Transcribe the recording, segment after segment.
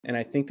And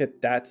I think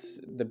that that's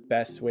the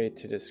best way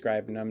to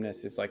describe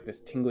numbness, is like this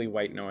tingly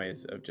white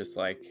noise of just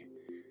like,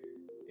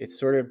 it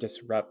sort of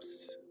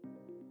disrupts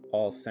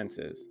all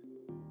senses.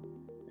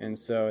 And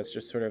so it's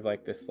just sort of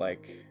like this,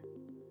 like,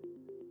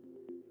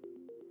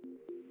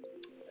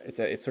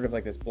 it's sort of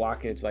like this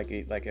blockage,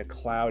 like a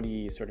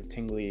cloudy sort of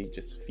tingly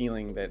just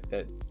feeling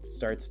that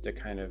starts to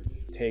kind of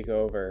take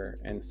over.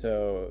 And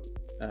so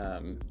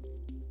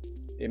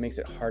it makes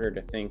it harder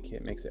to think.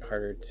 It makes it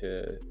harder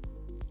to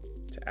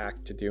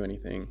act, to do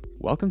anything.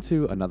 Welcome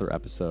to another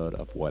episode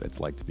of What It's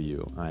Like to Be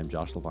You. I'm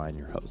Josh Levine,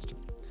 your host.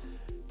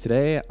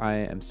 Today, I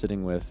am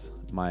sitting with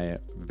my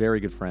very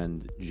good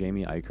friend,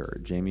 Jamie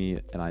Eichar. Jamie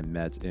and I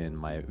met in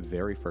my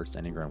very first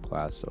Enneagram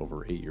class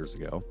over 8 years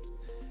ago.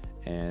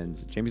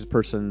 And Jamie's a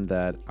person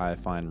that I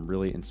find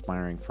really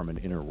inspiring from an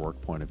inner work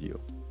point of view.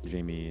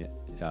 Jamie,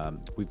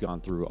 we've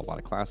gone through a lot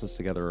of classes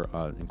together,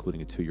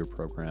 including a 2-year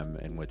program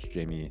in which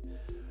Jamie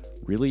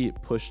really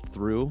pushed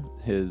through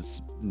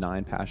his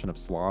 9 passion of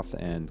sloth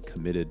and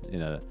committed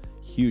in a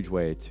huge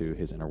way to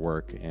his inner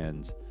work.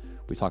 And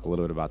we talk a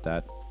little bit about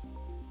that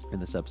in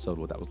this episode,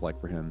 what that was like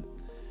for him.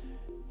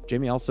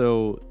 Jamie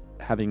also,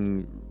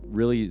 having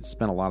really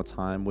spent a lot of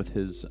time with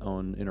his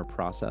own inner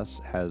process,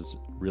 has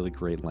really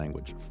great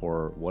language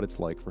for what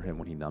it's like for him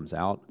when he numbs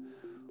out,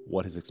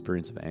 what his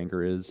experience of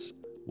anger is,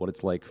 what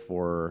it's like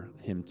for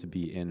him to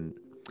be in...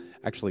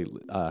 Actually,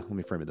 let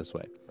me frame it this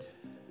way.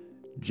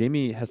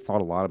 Jamie has thought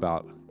a lot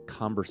about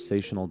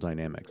conversational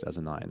dynamics as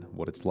a 9,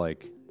 what it's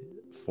like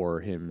for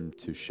him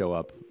to show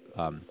up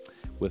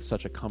with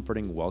such a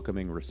comforting,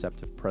 welcoming,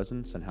 receptive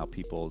presence, and how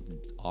people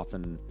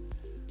often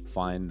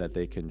find that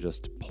they can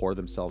just pour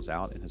themselves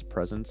out in his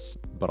presence,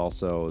 but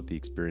also the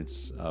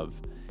experience of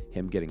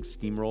him getting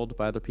steamrolled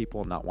by other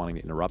people and not wanting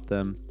to interrupt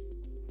them.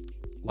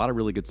 A lot of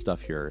really good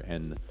stuff here,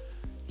 and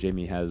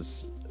Jamie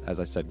has, as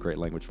I said, great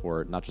language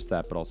for it. Not just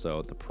that, but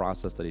also the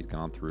process that he's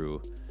gone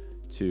through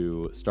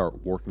to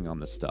start working on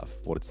this stuff,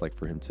 what it's like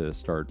for him to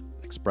start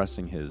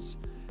expressing his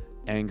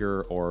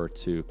anger or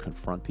to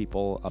confront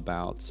people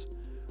about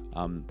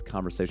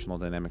conversational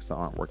dynamics that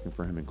aren't working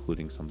for him,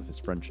 including some of his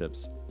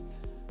friendships.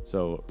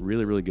 So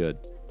really, really good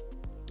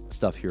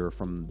stuff here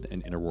from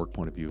an inner work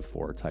point of view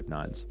for Type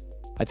 9s.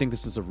 I think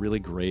this is a really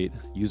great,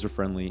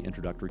 user-friendly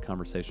introductory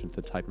conversation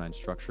to the Type 9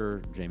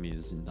 structure.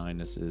 Jamie's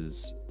 9ness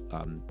is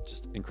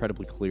just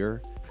incredibly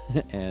clear,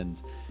 and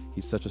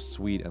he's such a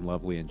sweet and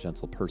lovely and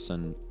gentle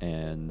person.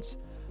 And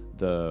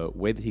the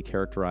way that he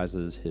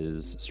characterizes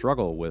his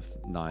struggle with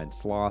 9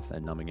 sloth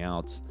and numbing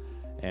out,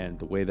 and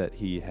the way that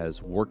he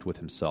has worked with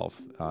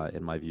himself,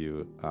 in my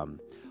view,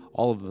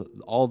 all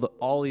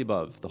the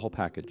above, the whole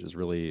package is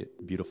really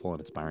beautiful and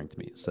inspiring to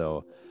me.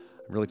 So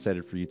I'm really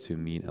excited for you to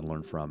meet and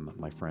learn from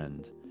my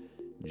friend,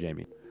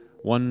 Jamie.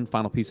 One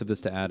final piece of this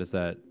to add is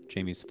that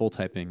Jamie's full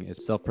typing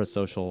is self-pressed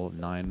social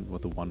 9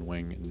 with a 1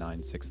 wing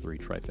 963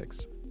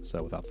 trifix.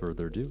 So without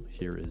further ado,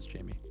 here is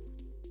Jamie.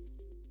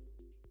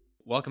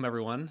 Welcome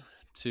everyone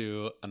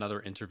to another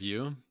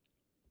interview.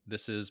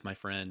 This is my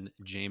friend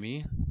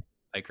Jamie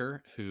Eichar,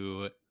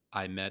 who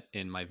I met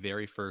in my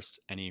very first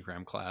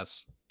Enneagram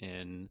class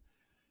in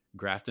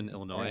Grafton,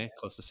 Illinois,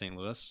 close to St.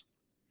 Louis,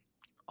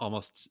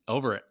 almost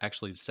over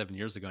actually 7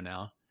 years ago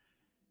now.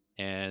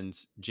 And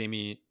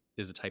Jamie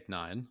is a Type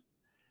 9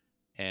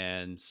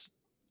 and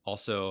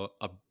also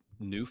a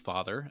new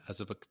father as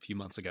of a few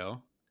months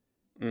ago,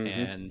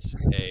 and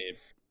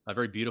a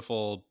very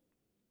beautiful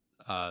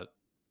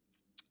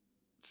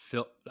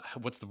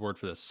what's the word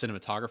for this?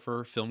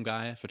 Cinematographer, film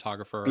guy,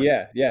 photographer.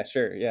 Yeah,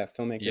 sure. Yeah,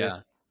 filmmaker.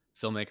 Yeah,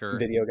 filmmaker.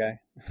 Video guy.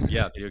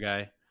 Yeah, video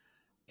guy.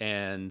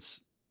 And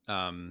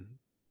I'm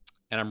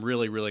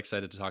really, really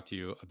excited to talk to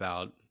you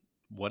about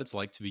what it's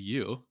like to be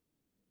you,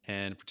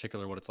 and in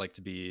particular, what it's like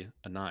to be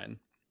a 9. Cool.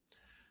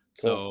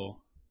 So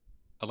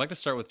I'd like to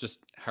start with just,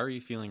 how are you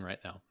feeling right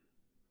now?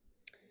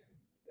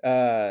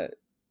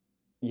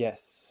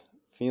 Yes,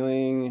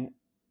 feeling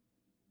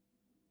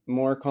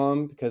more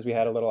calm, because we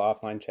had a little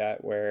offline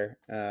chat where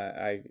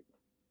I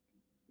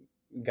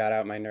got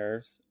out my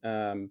nerves,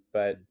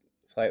 but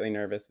slightly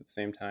nervous at the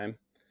same time.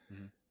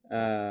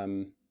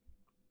 Mm-hmm.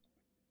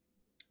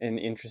 And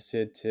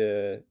interested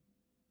to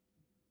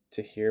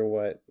hear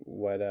what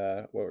we're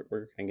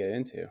going to get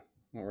into,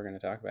 what we're going to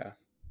talk about.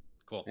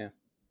 Cool. Yeah.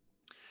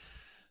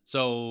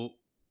 So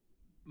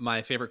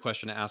my favorite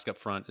question to ask up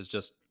front is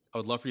just, I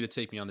would love for you to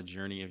take me on the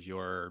journey of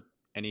your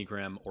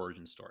Enneagram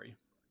origin story.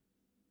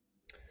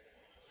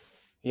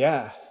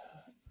 Yeah.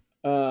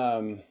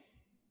 Man.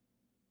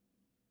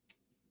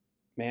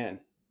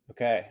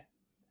 Okay.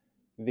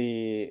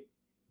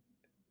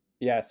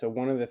 So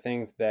one of the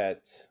things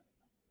that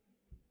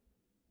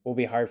will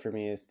be hard for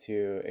me is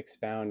to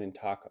expound and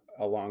talk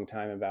a long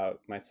time about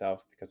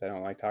myself, because I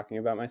don't like talking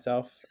about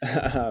myself.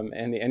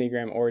 And the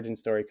Enneagram origin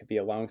story could be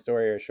a long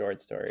story or a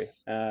short story.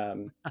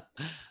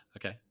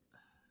 Okay.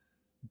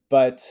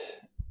 But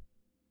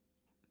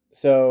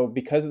so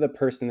because of the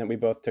person that we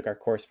both took our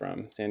course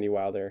from, Sandy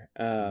Wilder,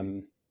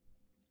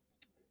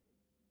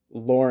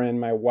 Lauren,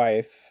 my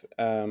wife,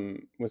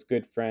 was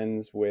good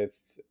friends with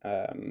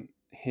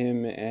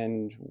him,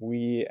 and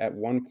we at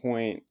one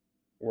point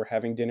were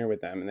having dinner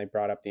with them, and they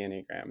brought up the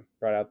Enneagram,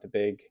 brought out the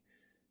big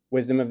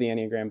Wisdom of the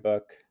Enneagram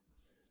book,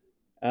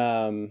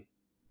 um,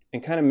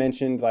 and kind of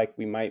mentioned like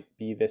we might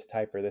be this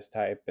type or this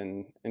type,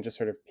 and just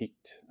sort of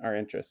piqued our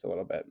interest a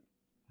little bit.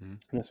 Mm-hmm.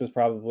 And this was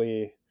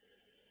probably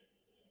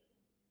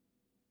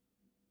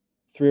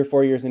 3 or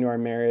 4 years into our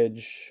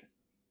marriage,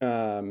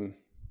 um,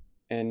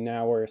 and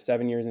now we're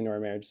 7 years into our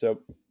marriage. So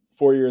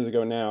 4 years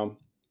ago now,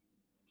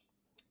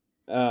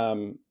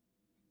 um,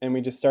 and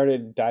we just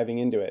started diving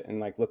into it and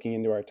like looking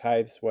into our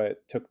types,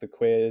 what took the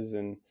quiz,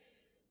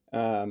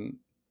 um,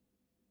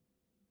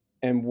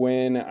 and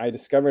when I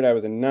discovered I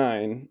was a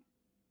 9,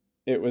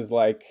 it was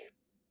like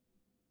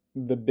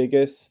the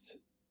biggest.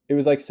 It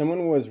was like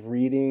someone was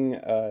reading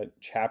a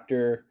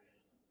chapter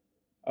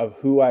of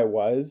who I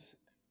was,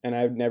 and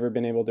I've never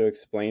been able to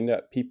explain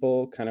to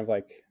people kind of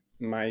like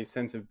my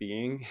sense of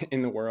being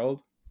in the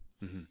world.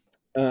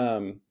 Mm-hmm.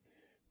 Um,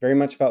 Very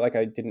much felt like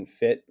I didn't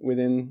fit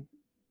within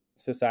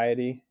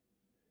society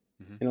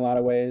Mm-hmm. in a lot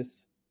of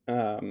ways.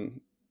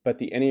 Um, but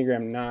the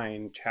Enneagram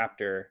 9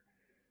 chapter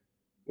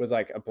was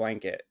like a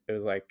blanket. It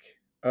was like,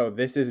 oh,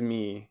 this is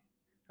me.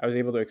 I was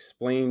able to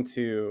explain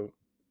to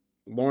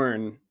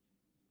Lauren,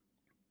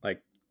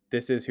 like,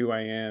 this is who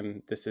I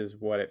am. This is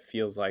what it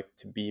feels like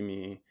to be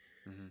me.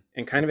 Mm-hmm.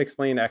 And kind of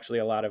explained actually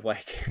a lot of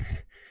like,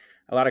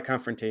 a lot of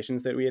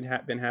confrontations that we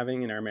had been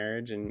having in our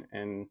marriage,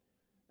 and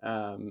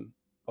a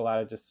lot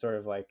of just sort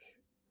of like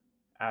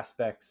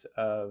aspects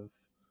of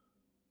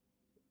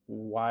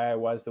why I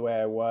was the way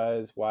I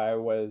was, why I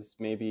was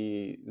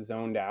maybe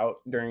zoned out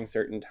during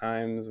certain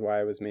times, why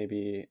I was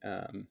maybe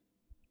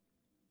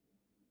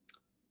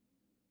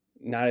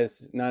not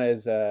as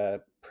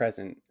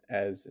present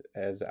as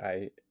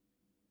I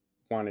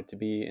wanted to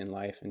be in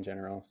life in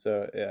general.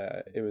 So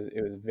it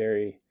was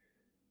very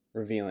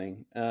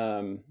revealing.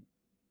 And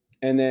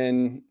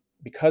then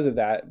because of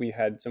that, we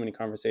had so many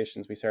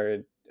conversations. We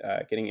started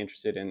getting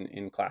interested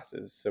in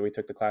classes. So we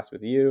took the class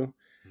with you,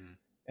 Mm-hmm.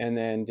 and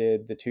then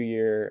did the 2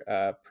 year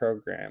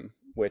program,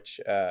 which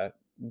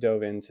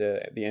dove into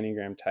the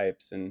Enneagram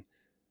types, and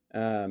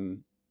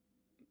um,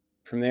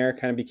 from there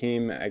kind of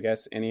became, I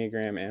guess,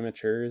 Enneagram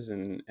amateurs,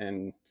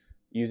 and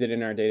use it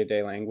in our day to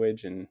day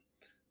language. And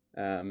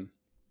um,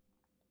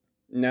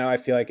 now I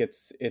feel like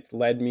it's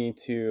led me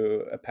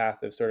to a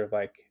path of sort of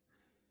like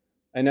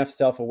enough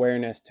self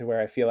awareness to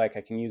where I feel like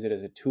I can use it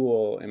as a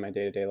tool in my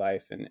day to day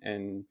life,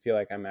 and feel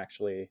like I'm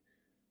actually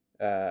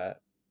uh,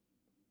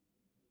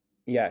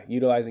 yeah,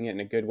 utilizing it in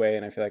a good way.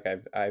 And I feel like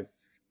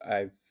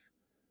I've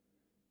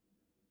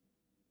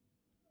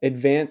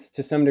advanced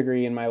to some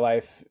degree in my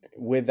life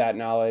with that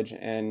knowledge,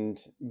 and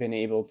been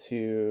able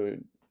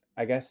to,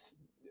 I guess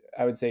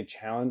I would say,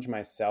 challenge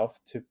myself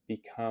to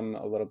become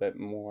a little bit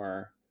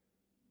more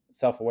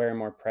self-aware and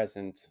more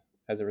present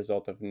as a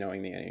result of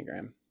knowing the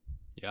Enneagram.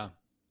 Yeah.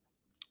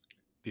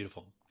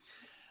 Beautiful.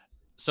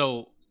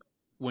 So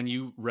when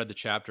you read the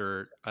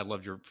chapter, I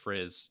loved your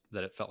phrase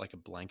that it felt like a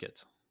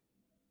blanket,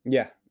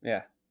 Yeah,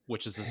 yeah.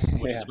 which is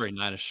Yeah. a very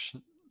nice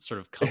sort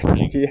of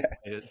comforting Yeah,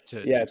 way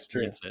to yeah, it's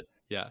true. experience it.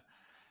 Yeah.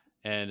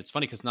 And it's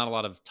funny because not a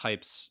lot of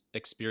types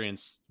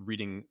experience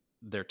reading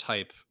their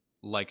type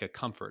like a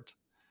comfort,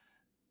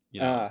 you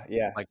know.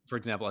 Yeah. Like for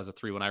example, as a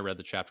 3, when I read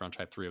the chapter on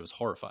type 3, I was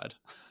horrified.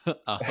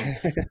 um,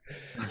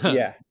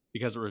 Yeah,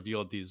 because it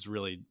revealed these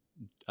really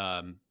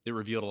it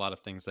revealed a lot of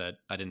things that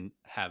I didn't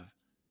have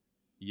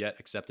yet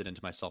accepted into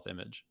my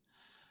self-image.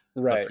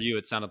 But right. for you,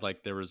 it sounded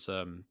like there was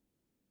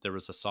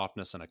a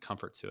softness and a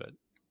comfort to it.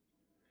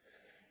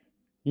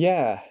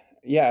 Yeah,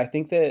 yeah, I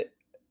think that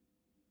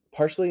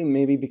partially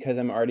maybe because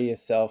I'm already a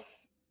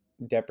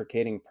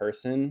self-deprecating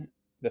person,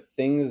 the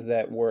things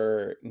that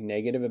were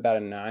negative about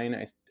a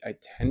 9, I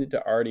tended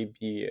to already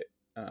be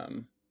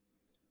um,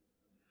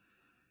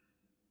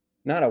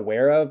 not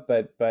aware of,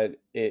 but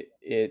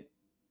it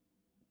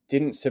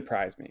didn't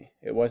surprise me.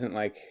 It wasn't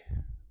like,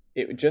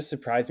 it just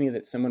surprised me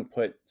that someone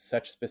put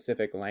such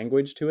specific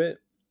language to it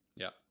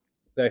Yeah.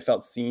 that I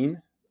felt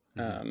seen.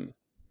 Hmm. Um,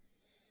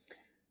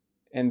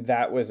 and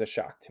that was a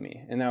shock to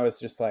me. And that was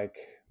just like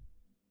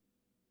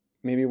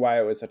maybe why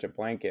it was such a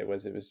blanket,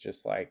 was it was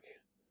just like,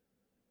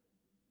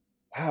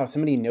 wow,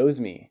 somebody knows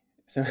me.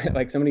 So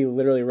like somebody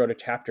literally wrote a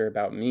chapter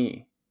about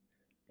me,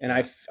 and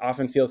Yeah.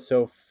 often feel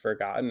so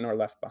forgotten or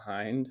left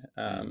behind,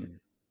 Mm,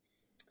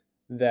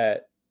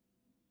 that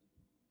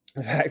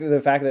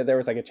the fact that there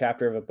was like a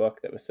chapter of a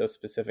book that was so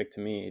specific to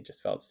me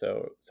just felt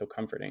so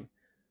comforting,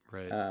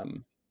 right.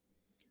 um,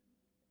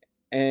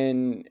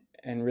 and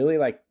really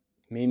like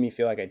made me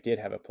feel like I did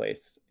have a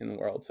place in the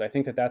world. So I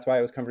think that that's why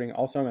it was comforting.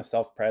 Also, I'm a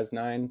self-pres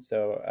 9,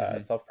 so Hmm.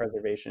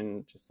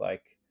 self-preservation, just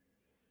like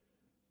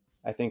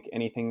I think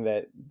anything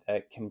that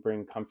can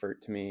bring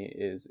comfort to me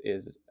is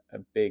a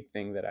big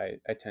thing that I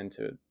tend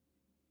to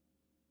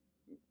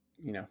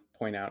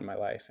point out in my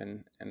life,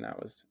 and that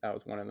was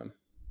one of them.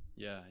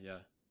 Yeah. Yeah.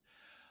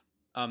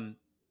 Um,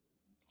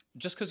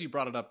 just because you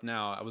brought it up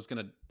now, I was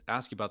going to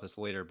ask you about this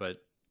later,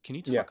 but can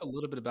you Yeah. talk a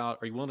little bit about,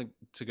 are you willing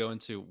to go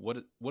into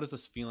what is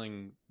this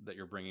feeling that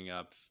you're bringing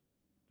up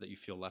that you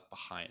feel left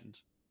behind?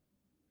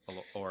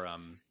 or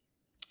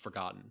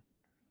forgotten?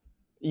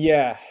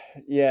 Yeah,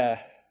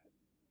 yeah.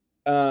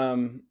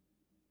 Um,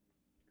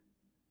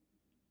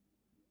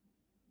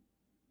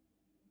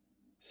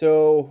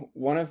 so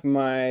one of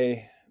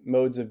my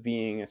modes of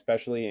being,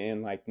 especially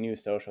in like new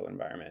social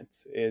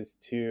environments, is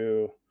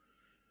to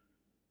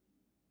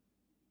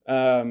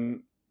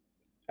um,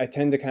 I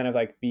tend to kind of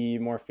like be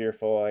more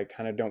fearful. I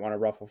kind of don't want to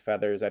ruffle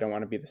feathers. I don't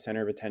want to be the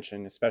center of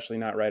attention, especially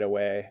not right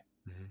away.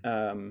 Mm-hmm.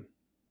 Um,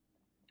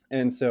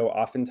 and so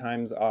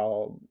oftentimes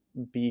I'll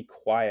be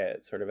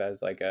quiet, sort of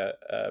as like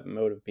a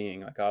mode of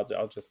being. Like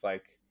I'll just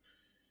like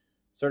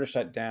sort of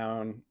shut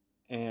down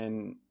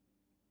and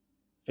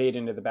fade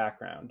into the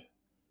background.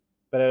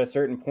 But at a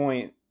certain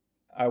point,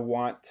 I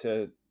want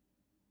to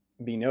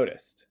be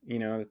noticed. You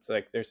know, it's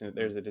like there's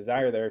a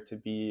desire there to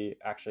be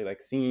actually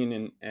like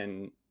seen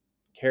and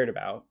cared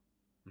about.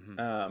 Mm-hmm.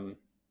 Um,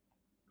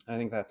 I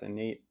think that's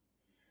innate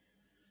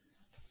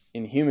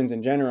in humans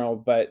in general,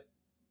 but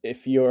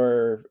if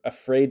you're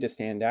afraid to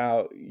stand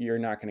out, you're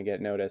not going to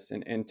get noticed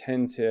and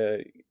tend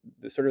to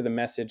the sort of the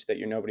message that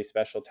you're nobody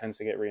special tends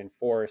to get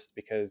reinforced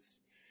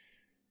because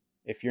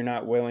if you're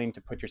not willing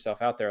to put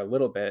yourself out there a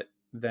little bit,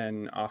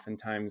 then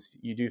oftentimes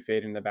you do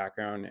fade in the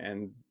background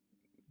and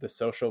the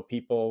social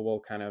people will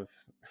kind of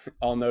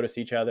all notice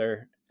each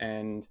other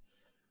and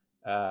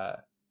uh,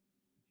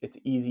 it's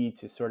easy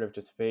to sort of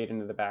just fade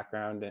into the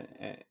background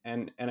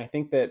and I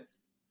think that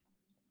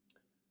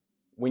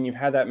when you've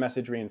had that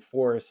message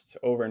reinforced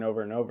over and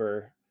over and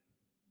over,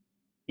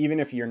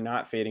 even if you're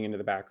not fading into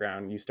the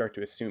background, you start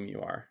to assume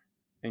you are.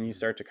 And you Mm-hmm.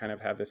 start to kind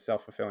of have this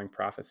self fulfilling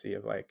prophecy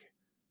of like,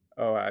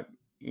 oh,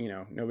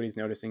 nobody's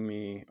noticing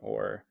me,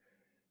 or,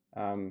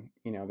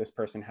 this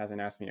person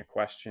hasn't asked me a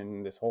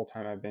question this whole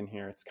time I've been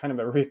here. It's kind of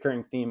a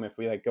recurring theme if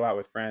we like go out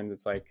with friends.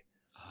 It's like,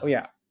 oh,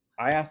 yeah,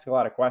 I ask a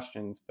lot of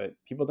questions, but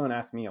people don't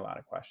ask me a lot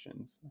of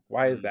questions.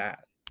 Why is Mm.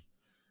 that?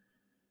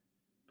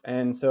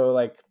 And so,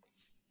 like,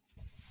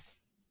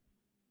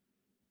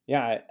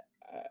 yeah,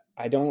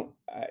 I don't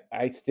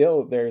I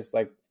still there's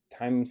like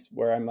times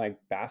where I'm like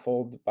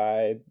baffled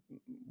by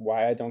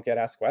why I don't get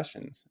asked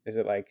questions. Is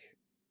it like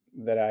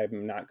that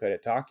I'm not good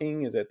at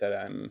talking? Is it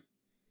that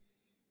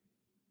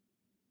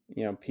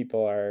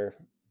people are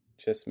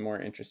just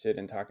more interested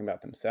in talking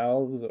about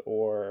themselves,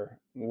 or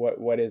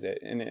what is it?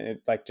 And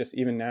it like just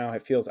even now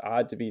it feels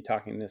odd to be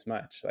talking this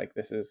much. Like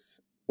this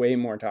is way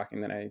more talking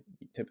than I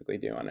typically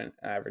do on an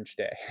average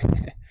day.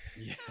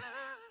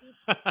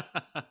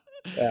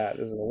 Yeah.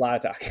 This is a lot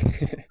of talking.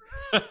 It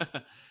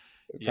probably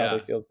Yeah.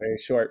 feels very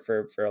short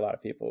for a lot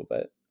of people,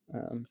 but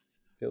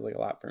feels like a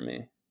lot for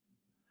me.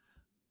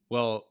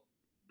 Well,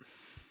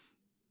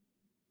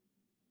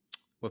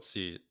 let's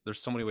see.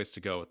 There's so many ways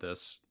to go with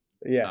this.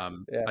 Yeah,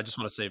 yeah. I just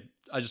want to say,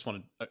 I just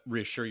want to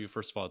reassure you.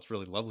 First of all, it's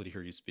really lovely to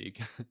hear you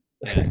speak,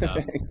 and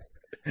Thanks.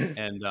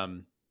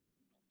 and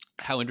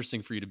how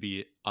interesting for you to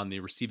be on the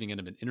receiving end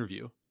of an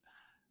interview,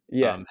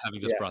 Yeah,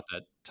 having just yeah, brought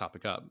that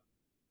topic up.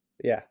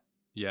 yeah,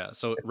 Yeah.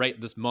 So right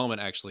this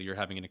moment, actually, you're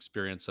having an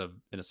experience of,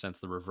 in a sense,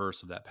 the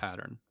reverse of that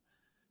pattern,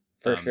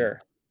 for um, sure.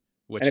 And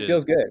which it is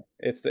feels good.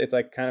 It's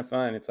like kind of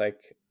fun. It's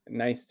like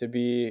nice to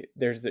be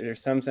there's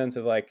some sense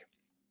of like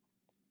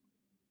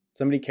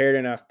somebody cared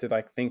enough to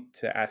like think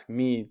to ask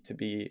me to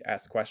be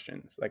asked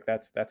questions. Like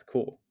that's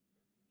cool.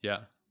 yeah,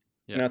 And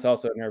yeah. that's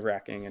also nerve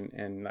wracking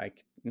and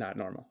like not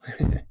normal.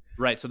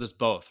 Right. So there's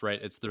both, right?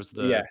 It's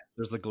Yeah,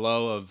 there's the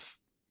glow of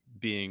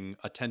being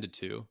attended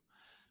to,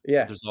 but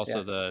yeah, there's also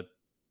yeah.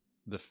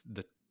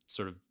 the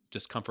sort of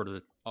discomfort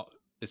of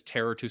is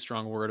terror too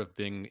strong a word, of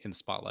being in the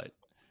spotlight?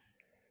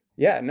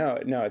 Yeah, no,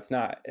 it's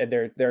not.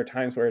 There are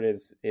times where it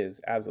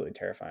is absolutely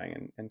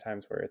terrifying, and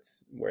times where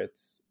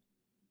it's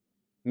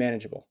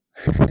manageable.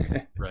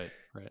 Right,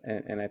 right.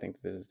 And I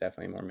think this is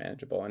definitely more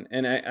manageable.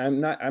 And I'm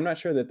not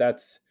sure that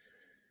that's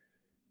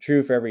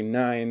true for every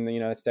nine. You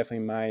know, it's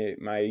definitely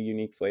my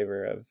unique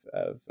flavor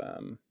of.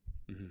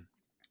 Hmm.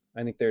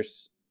 I think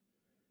there's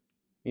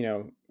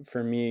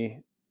for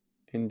me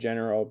in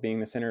general, being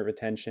the center of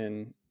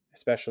attention,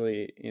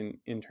 especially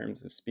in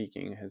terms of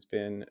speaking, has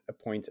been a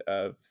point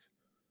of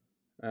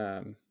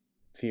um,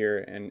 fear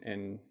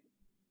and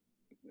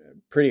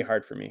pretty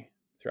hard for me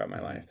throughout my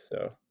Hmm. life.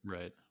 So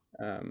Right.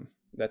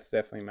 that's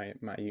definitely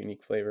my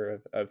unique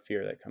flavor of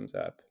fear that comes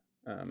up.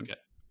 Okay.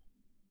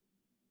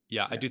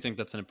 Yeah, I Yeah, do think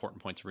that's an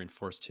important point to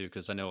reinforce too,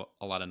 because I know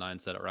a lot of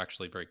nines that are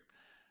actually very,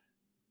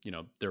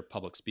 they're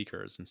public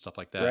speakers and stuff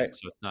like right, that.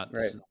 So it's not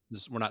right,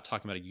 we're not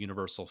talking about a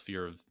universal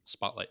fear of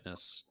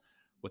spotlightness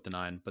with the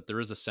nine, but there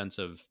is a sense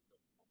of,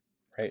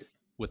 right.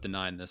 with the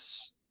nine,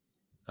 this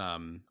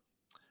um,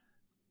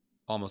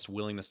 almost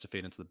willingness to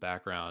fade into the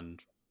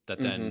background,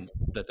 Hmm.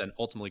 that then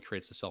ultimately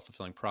creates a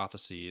self-fulfilling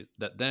prophecy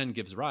that then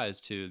gives rise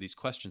to these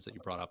questions that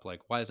you brought up,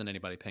 like, why isn't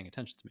anybody paying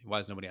attention to me? Why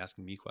is nobody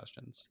asking me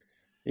questions?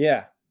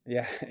 Yeah,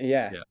 yeah,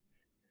 yeah,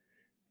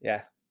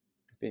 Yeah.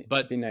 yeah.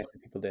 But Be nice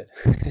if people did.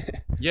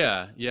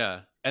 yeah,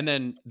 yeah. And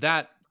then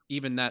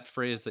even that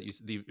phrase that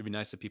it'd be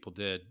nice if people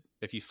did,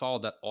 if you follow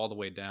that all the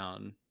way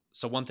down.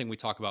 So one thing we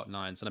talk about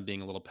nines, and I'm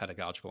being a little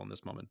pedagogical in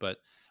this moment, but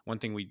one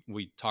thing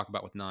we talk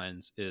about with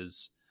nines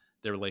is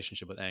their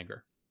relationship with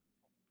anger,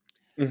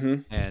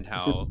 Mm-hmm. and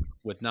how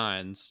with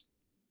nines,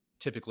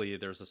 typically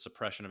there's a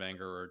suppression of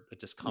anger or a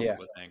discomfort Yeah.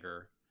 with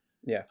anger.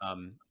 Yeah.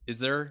 Is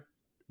there,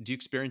 do you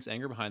experience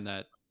anger behind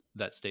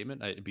that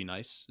statement? It'd be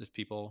nice if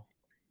people,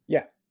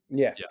 Yeah.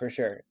 Yeah, yeah. for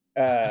sure.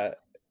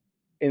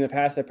 In the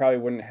past, I probably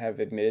wouldn't have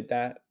admitted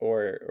that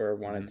or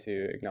wanted Hmm.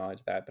 to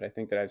acknowledge that, but I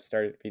think that I've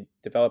started to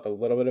develop a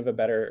little bit of a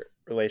better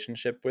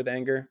relationship with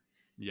anger.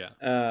 Yeah.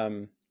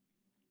 Um,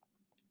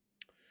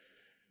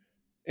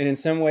 and in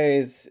some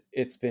ways,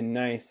 it's been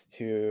nice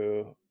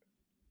to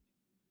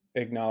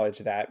acknowledge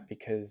that,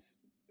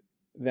 because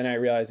then I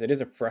realize it is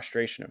a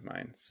frustration of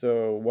mine.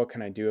 So what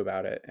can I do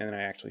about it? And then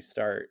I actually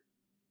start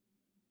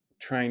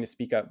trying to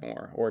speak up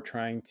more, or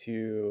trying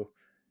to,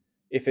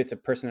 if it's a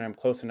person that I'm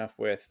close enough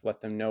with, let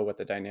them know what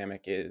the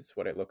dynamic is,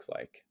 what it looks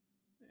like,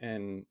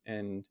 and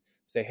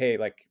say, hey,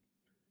 like,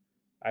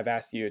 I've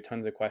asked you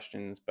tons of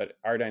questions, but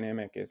our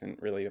dynamic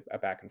isn't really a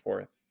back and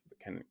forth.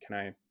 Can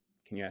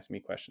you ask me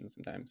questions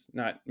sometimes?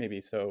 Not maybe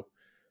so Yeah.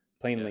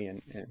 plainly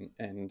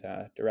and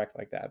direct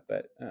like that,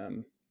 but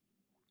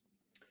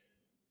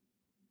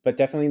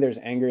definitely there's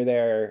anger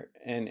there,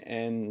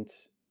 and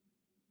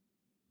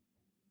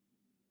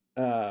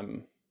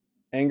um,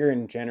 anger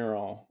in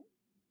general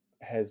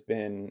has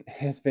been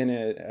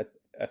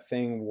a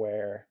thing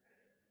where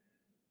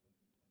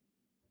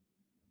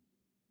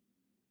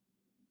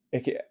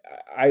it,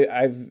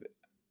 I've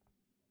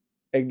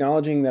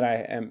acknowledging that I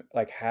am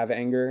like have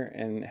anger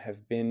and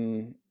have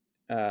been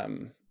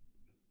um,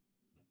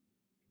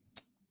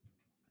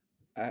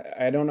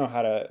 I don't know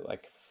how to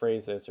like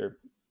phrase this or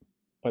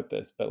put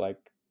this, but like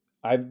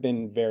I've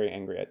been very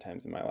angry at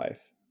times in my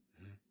life,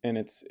 Mhm. and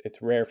it's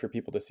rare for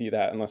people to see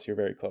that unless you're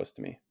very close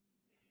to me.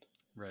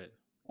 Right.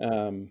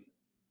 Um,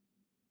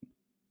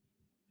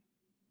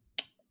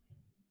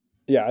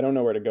 yeah, I don't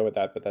know where to go with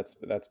that, but that's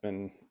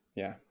been,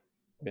 yeah,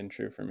 been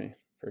true for me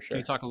for Can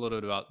you sure. talk a little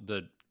bit about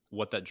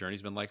what that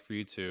journey's been like for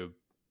you to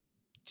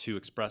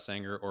express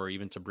anger, or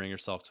even to bring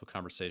yourself to a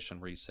conversation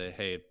where you say,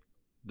 hey,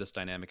 this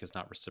dynamic is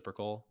not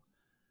reciprocal?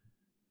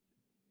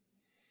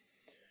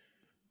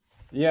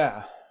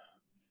 Yeah.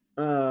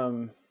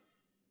 Um,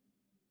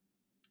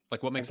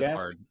 Like, what I makes it guess.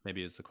 hard,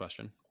 maybe, is the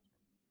question.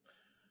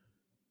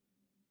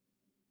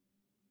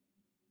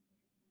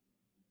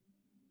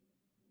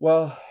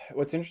 Well,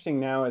 what's interesting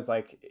now is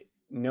like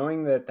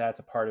knowing that that's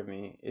a part of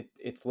me.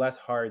 It's less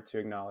hard to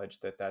acknowledge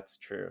that that's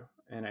true,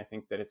 and I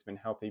think that it's been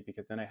healthy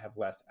because then I have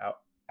less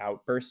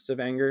outbursts of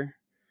anger.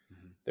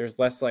 Hmm. There's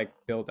less like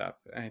buildup.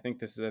 And I think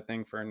this is a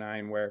thing for a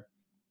nine where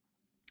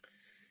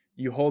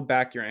you hold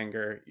back your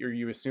anger,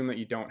 you assume that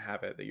you don't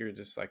have it, that you're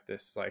just like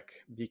this like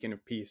beacon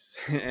of peace,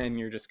 and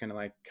you're just gonna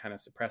like kind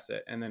of suppress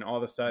it, and then all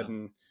of a Yeah.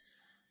 sudden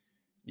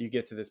you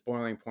get to this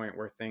boiling point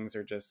where things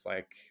are just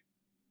like,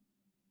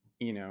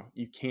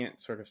 you can't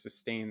sort of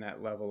sustain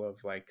that level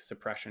of like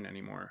suppression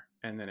anymore,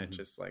 and then it Hmm.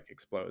 just like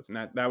explodes.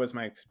 And that was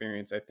my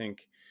experience, I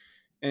think.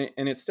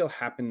 And it still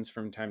happens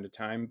from time to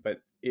time,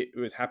 but it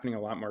was happening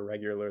a lot more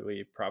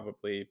regularly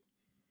probably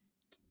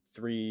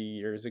 3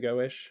 years ago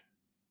ish.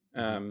 Hmm.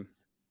 um,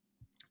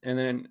 and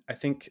then I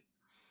think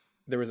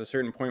there was a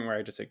certain point where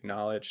I just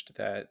acknowledged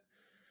that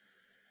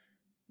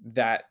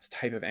that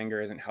type of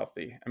anger isn't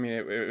healthy. I mean,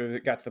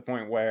 it got to the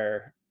point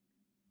where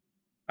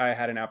I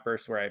had an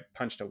outburst where I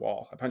punched a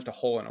wall. I punched a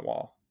hole in a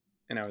wall,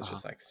 and I was Uh-huh.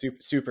 just like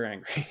super super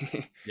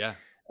angry. Yeah.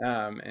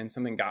 And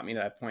something got me to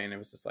that point, and it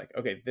was just like,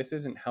 okay, this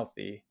isn't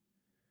healthy.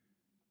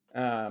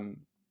 Um,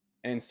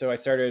 and so I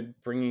started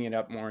bringing it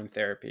up more in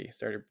therapy.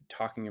 Started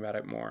talking about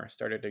it more.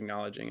 Started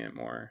acknowledging it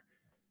more.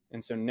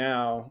 And so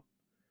now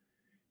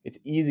it's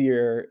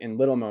easier in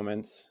little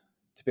moments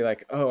to be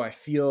like, oh, I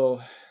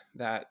feel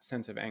that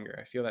sense of anger.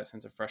 I feel that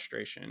sense of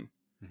frustration.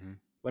 Hmm.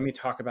 Let me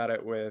talk about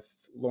it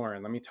with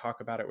Lauren. Let me talk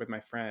about it with my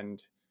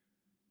friend,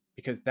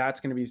 because that's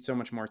going to be so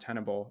much more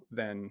tenable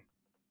than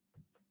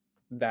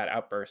that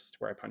outburst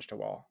where I punched a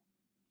wall.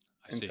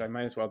 I And so see. I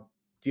might as well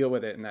deal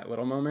with it in that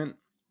little moment,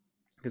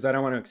 because I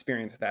don't want to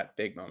experience that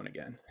big moment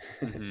again.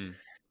 Hmm.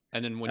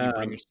 And then um,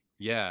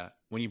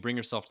 when you bring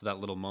yourself to that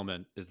little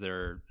moment, is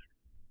there,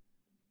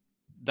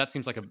 that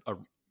seems like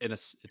it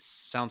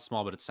sounds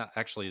small, but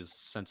actually is a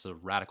sense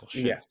of radical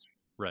yeah, shift.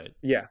 Right.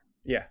 yeah,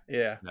 yeah,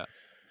 yeah. Yeah.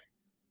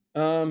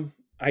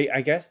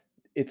 I guess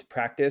it's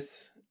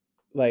practice.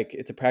 Like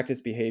it's a practice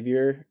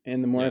behavior,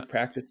 and the more Yeah. I've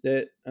practiced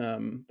it,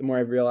 the more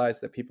I've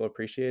realized that people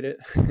appreciate it.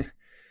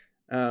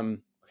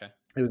 um, Okay.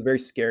 it was very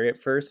scary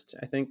at first,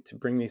 I think, to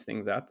bring these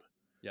things up,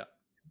 Yeah.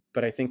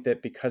 but I think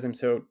that because I'm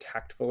so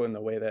tactful in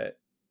the way that,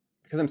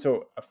 because I'm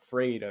so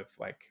afraid of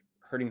like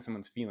hurting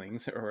someone's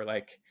feelings, or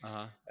like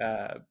Uh-huh.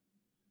 uh,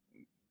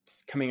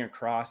 coming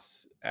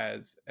across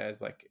as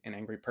like an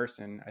angry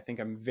person, I think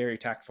I'm very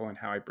tactful in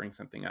how I bring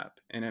something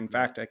up. And in Yeah.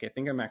 fact, like I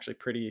think I'm actually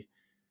pretty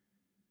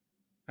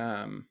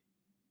um,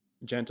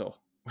 gentle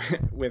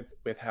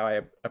with how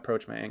I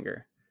approach my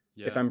anger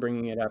if Yeah. I'm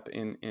bringing it up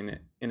in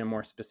a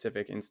more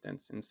specific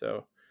instance. And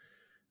so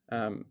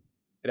um,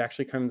 it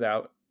actually comes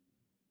out,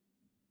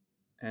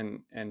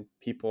 and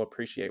people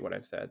appreciate what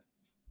I've said.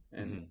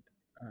 And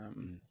Hmm. um,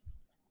 Hmm.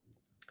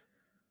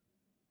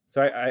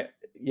 So I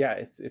yeah,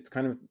 it's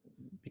kind of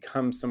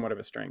become somewhat of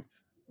a strength,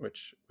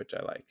 which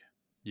I like.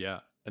 Yeah.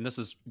 And this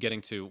is getting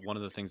to one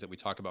of the things that we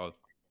talk about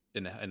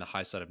in the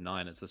high side of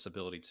nine is this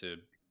ability to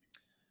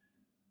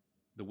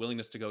the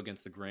willingness to go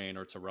against the grain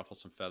or to ruffle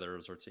some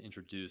feathers or to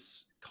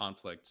introduce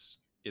conflicts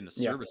in the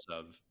Yeah. service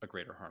of a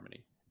greater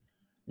harmony.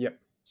 Yep.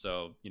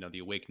 So, the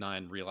awake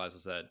nine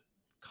realizes that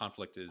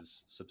conflict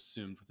is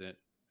subsumed within,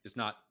 is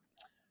not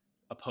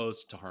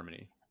opposed to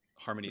harmony.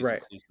 Harmony is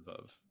Right. inclusive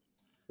of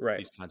Right.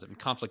 these kinds of, and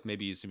conflict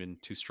maybe is even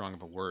too strong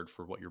of a word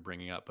for what you're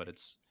bringing up, but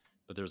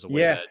there's a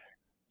way Yeah. that,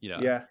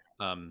 yeah, Yeah.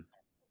 um,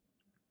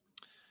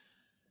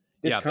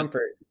 yeah, but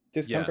Discomfort. yeah,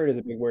 Discomfort is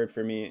a big word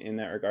for me in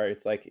that regard.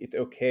 It's like it's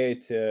okay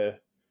to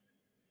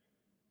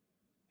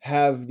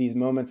have these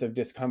moments of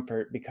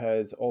discomfort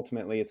because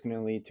ultimately it's going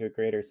to lead to a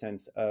greater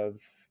sense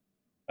of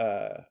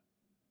uh,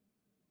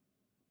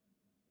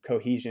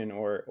 cohesion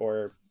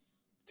or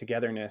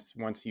togetherness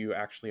once you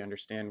actually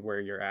understand where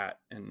you're at,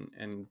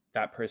 and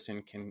that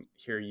person can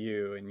hear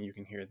you and you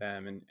can hear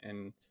them,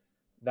 and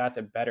that's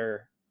a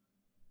better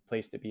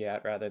place to be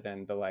at rather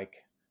than the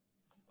like,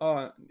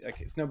 oh,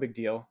 like it's no big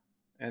deal,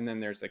 and then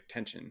there's like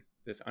tension,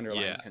 this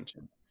underlying yeah,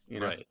 tension, you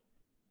know. right.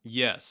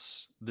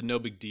 Yes, the no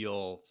big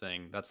deal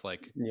thing. That's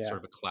like Yeah. sort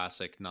of a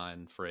classic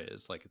nine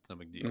phrase, like it's no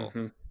big deal.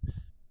 Mm-hmm.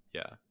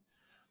 Yeah.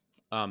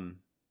 Um,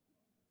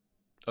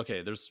 okay,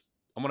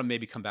 I want to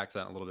maybe come back to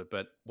that in a little bit,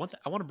 but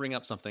I want to bring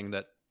up something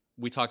that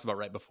we talked about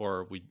right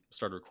before we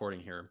started recording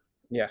here.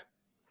 Yeah.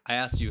 I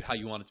asked you how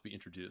you wanted to be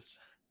introduced.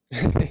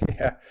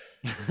 Yeah.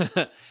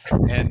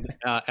 And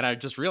I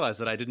just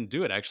realized that I didn't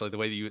do it actually the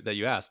way that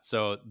you asked.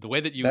 So the way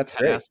that you That's had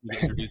great. asked me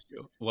to introduce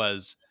you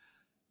was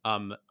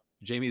um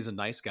Jamie's a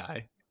nice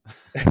guy.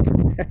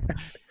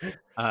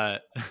 Uh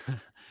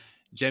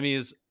Jamie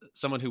is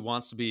someone who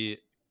wants to be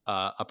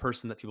a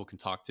person that people can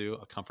talk to,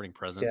 a comforting Yes.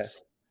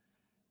 presence.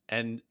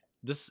 And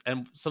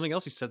and something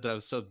else you said that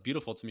was so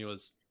beautiful to me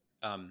was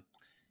um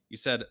you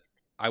said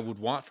I would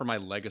want for my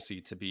legacy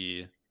to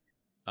be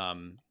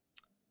um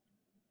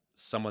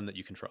someone that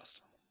you can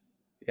trust.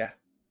 Yeah.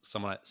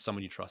 Someone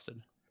you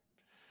trusted.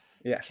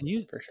 Yeah. Can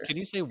you For sure. can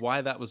you say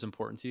why that was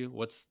important to you?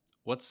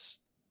 What's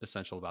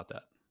essential about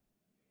that?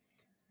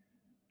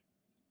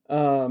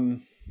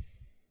 um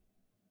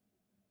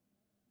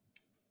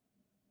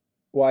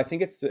well, I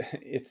think it's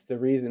the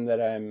reason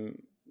that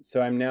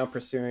I'm now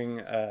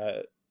pursuing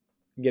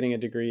getting a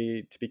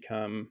degree to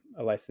become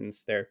a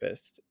licensed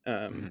therapist.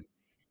 Hmm.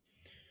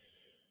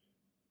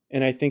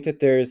 And I think that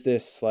there's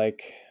this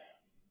like,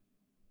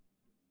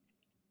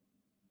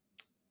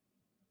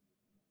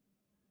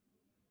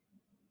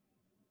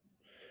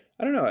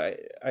 I don't know,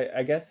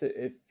 I guess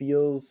it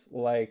feels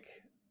like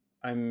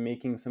I'm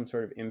making some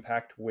sort of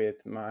impact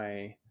with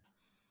my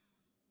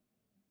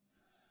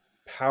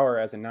power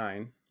as a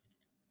nine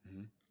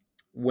Hmm.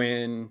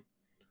 when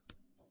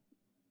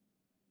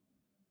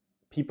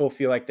people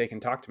feel like they can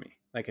talk to me.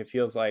 Like it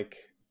feels like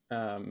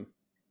um,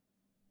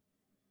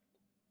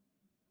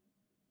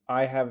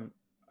 I have,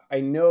 I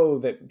know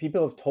that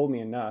people have told me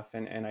enough,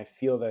 and I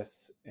feel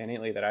this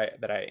innately that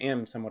I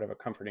am somewhat of a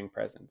comforting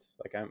presence.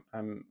 Like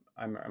I'm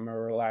a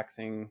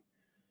relaxing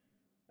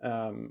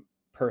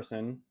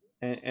person,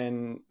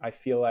 and I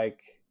feel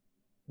like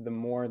the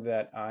more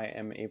that I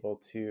am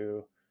able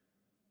to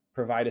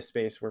provide a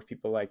space where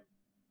people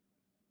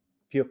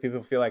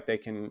feel like they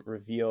can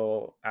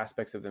reveal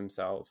aspects of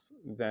themselves,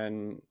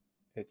 then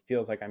it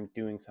feels like I'm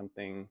doing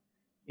something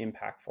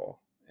impactful.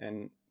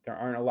 And there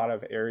aren't a lot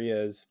of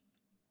areas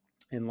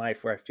in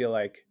life where I feel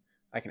like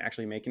I can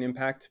actually make an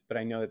impact, but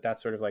I know that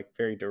that's sort of like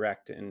very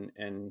direct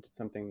and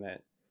something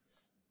that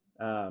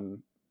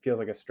feels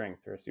like a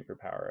strength or a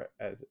superpower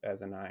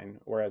as a nine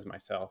or as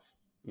myself,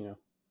 you know.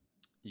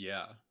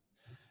 Yeah.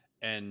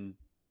 And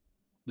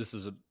this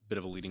is a bit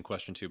of a leading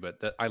question too, but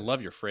I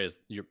love your phrase,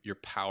 your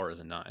power is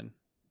a nine.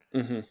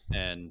 Mm-hmm.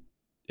 And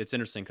it's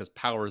interesting because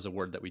power is a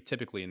word that we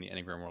typically in the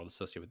Enneagram world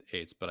associate with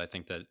eights, but I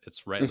think that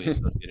it's rightly Mm-hmm.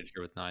 associated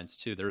here with nines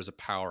too. There is a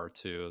power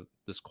to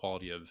this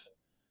quality of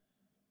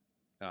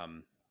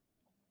um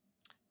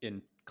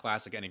in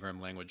classic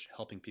Enneagram language,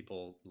 helping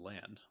people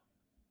land,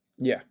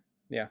 Yeah.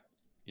 Yeah.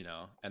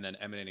 and then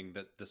emanating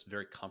this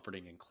very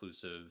comforting,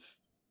 inclusive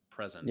Yeah.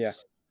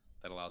 presence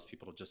that allows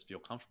people to just feel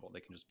comfortable. They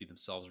can just be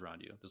themselves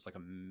around you. There's like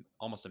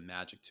almost a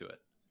magic to it.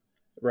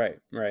 Right.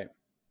 Right.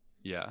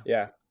 Yeah.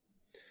 Yeah.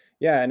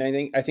 Yeah. And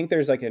I think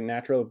there's like a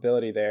natural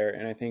ability there.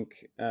 And I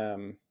think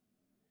I'm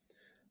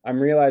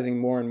realizing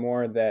more and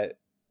more that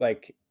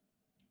like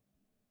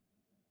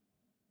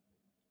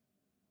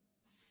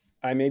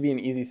I may be an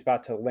easy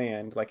spot to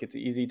land. Like it's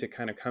easy to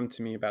kind of come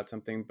to me about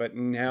something, but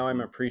now I'm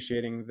Hmm.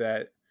 appreciating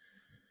that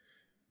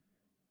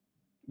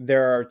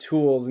there are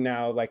tools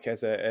now, like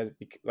as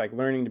like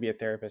learning to be a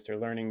therapist or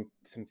learning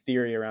some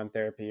theory around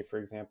therapy, for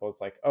example.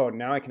 It's like, oh,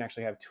 now I can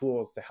actually have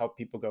tools to help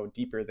people go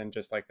deeper than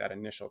just like that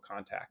initial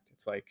contact.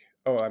 It's like,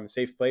 oh, I'm a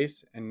safe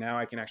place, and now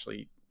I can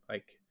actually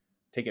like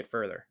take it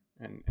further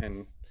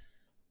and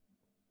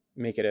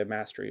make it a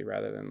mastery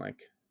rather than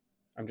like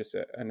I'm just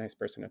a nice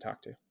person to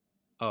talk to.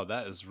 Oh,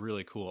 that is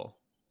really cool.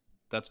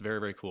 That's very,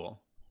 very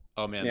cool.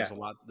 Oh man, Yeah.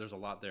 there's a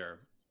lot there.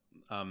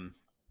 Um,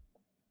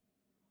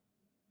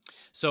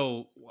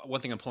 so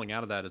one thing I'm pulling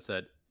out of that is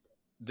that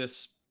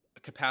this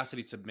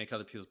capacity to make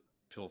other people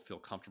feel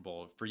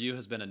comfortable for you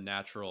has been a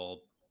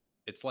natural.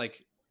 It's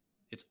like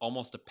it's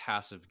almost a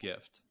passive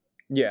gift.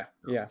 Yeah.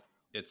 You know? Yeah.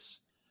 It's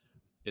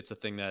it's a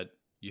thing that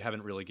you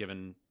haven't really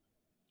given,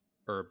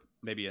 or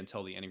maybe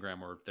until the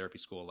Enneagram or therapy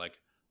school, like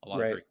a lot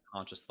of Right. very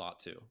conscious thought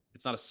to.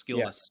 It's not a skill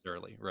Yeah.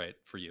 necessarily, right?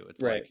 For you,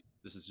 it's Right. like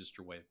this is just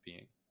your way of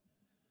being.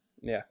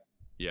 Yeah.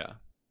 Yeah,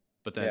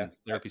 but Yeah. then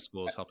therapy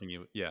school is helping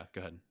you. Yeah,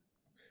 go ahead.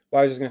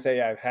 Well, I was just gonna say,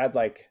 yeah, I've had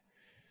like,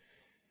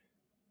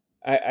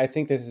 I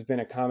think this has been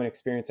a common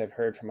experience I've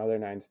heard from other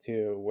nines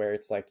too, where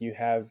it's like you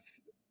have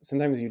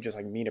sometimes you just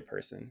like meet a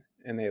person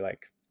and they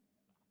like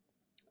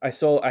I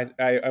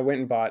went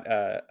and bought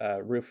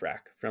a roof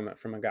rack from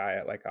a guy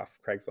at like off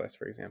Craigslist,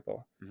 for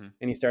example, Hmm.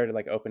 and he started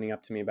like opening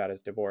up to me about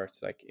his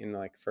divorce, like in the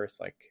like first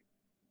like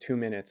 2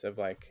 minutes of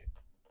like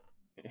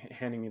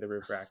handing me the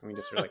roof rack, and we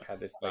just sort of like had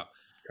this Wow. like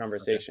Okay.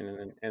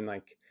 conversation, and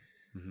like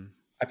Hmm.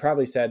 I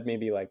probably said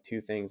maybe like two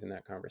things in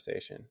that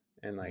conversation,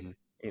 and like Hmm.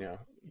 you know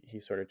he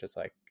sort of just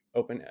like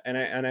open,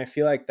 and I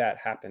feel like that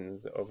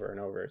happens over and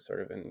over,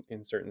 sort of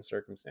in certain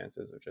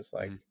circumstances of just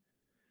like Hmm.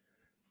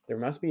 there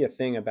must be a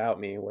thing about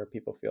me where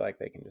people feel like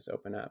they can just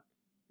open up,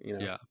 you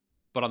know? Yeah,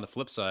 but on the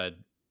flip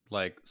side,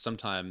 like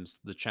sometimes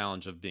the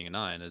challenge of being a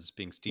nine is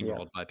being Yeah.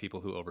 steamrolled by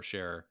people who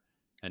overshare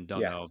and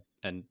don't know Yes.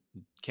 and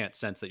can't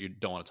sense that you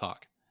don't want to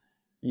talk.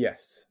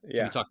 Yes. Can you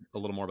Yeah. talk a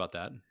little more about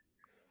that?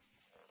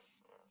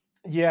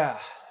 Yeah.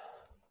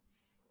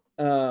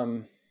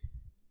 Um,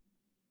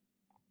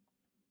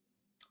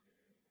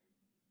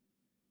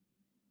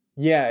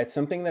 yeah, it's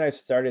something that I've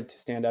started to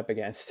stand up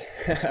against.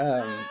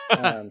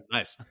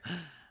 Nice.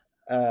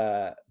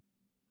 Uh,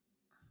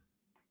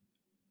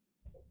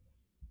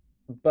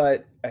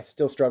 but I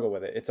still struggle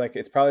with it. It's like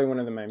it's probably one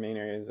of my main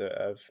areas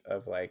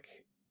of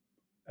like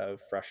of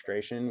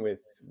frustration with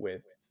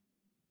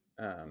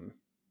um,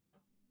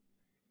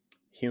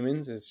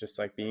 humans is just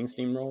like being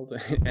steamrolled,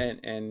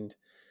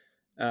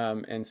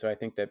 and so I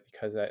think that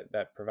because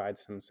that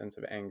provides some sense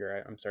of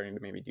anger, I'm starting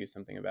to maybe do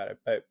something about it.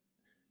 But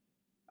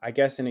I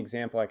guess an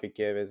example I could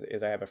give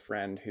is I have a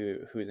friend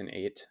who's an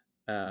eight,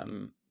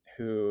 Hmm.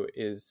 who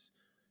is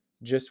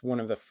just one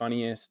of the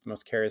funniest,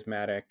 most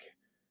charismatic,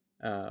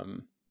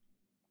 um,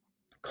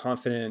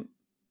 confident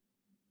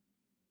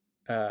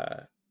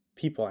uh,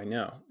 people I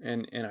know,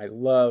 and I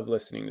love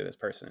listening to this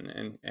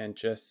person, and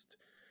just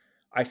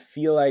I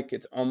feel like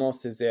it's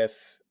almost as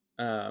if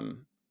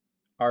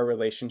our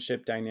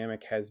relationship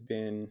dynamic has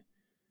been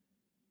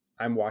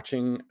I'm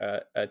watching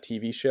a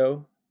TV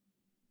show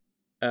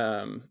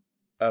um,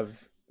 of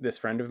this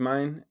friend of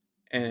mine,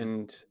 Hmm.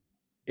 and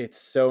it's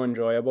so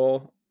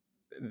enjoyable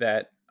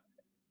that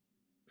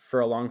for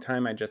a long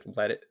time I just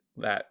let it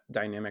that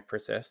dynamic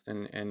persist,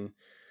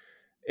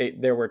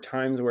 there were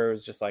times where it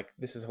was just like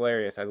this is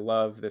hilarious. I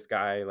love this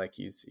guy. Like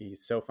he's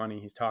so funny.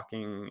 He's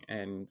talking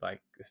and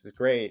like this is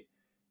great.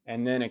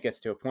 And then it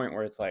gets to a point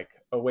where it's like,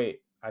 oh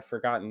wait, I've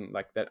forgotten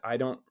like that I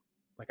don't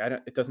like I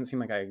don't. It doesn't seem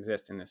like I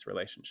exist in this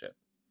relationship.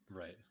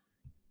 Right.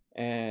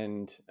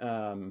 And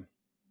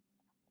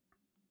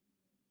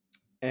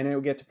and it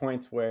would get to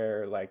points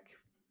where like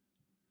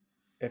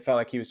it felt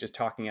like he was just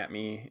talking at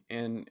me,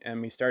 and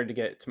we started to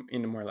get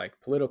into more like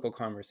political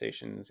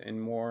conversations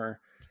and more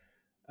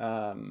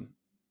um,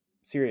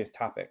 serious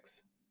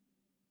topics.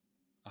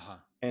 Uh-huh.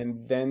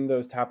 And then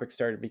those topics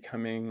started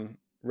becoming,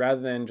 rather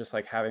than just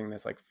like having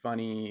this like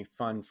funny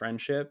fun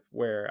friendship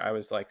where I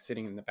was like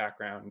sitting in the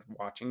background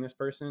watching this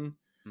person,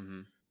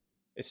 Hmm.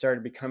 it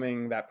started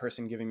becoming that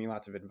person giving me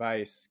lots of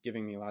advice,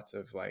 giving me lots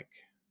of like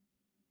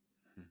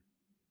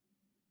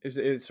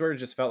it sort of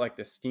just felt like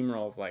this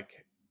steamroll of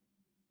like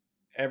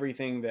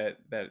everything that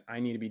I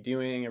need to be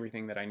doing,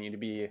 everything that I need to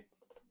be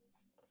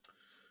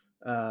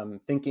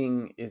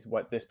thinking is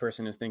what this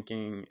person is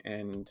thinking.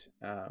 And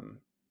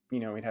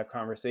we'd have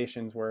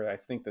conversations where I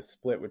think the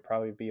split would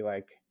probably be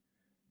like,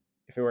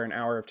 if it were an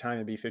hour of time,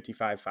 it'd be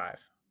 55-5.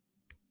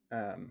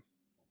 um,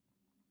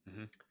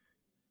 Hmm.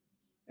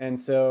 and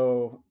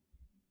so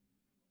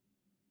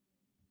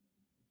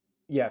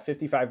yeah,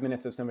 55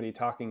 minutes of somebody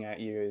talking at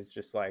you is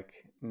just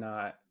like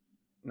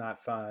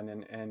not fun,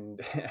 and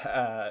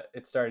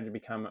it started to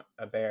become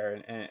a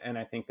bear, and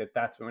I think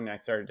that's when I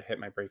started to hit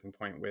my breaking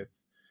point with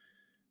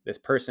this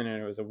person,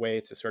 and it was a way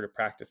to sort of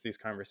practice these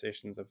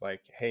conversations of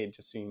like, hey,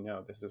 just so you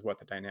know, this is what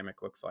the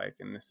dynamic looks like,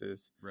 and this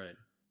is Right.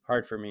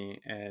 hard for me.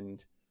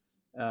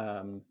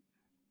 Um,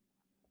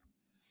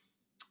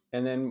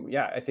 and then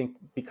yeah, I think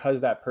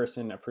because that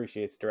person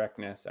appreciates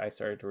directness, I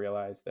started to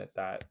realize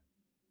that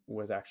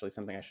was actually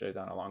something I should have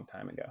done a long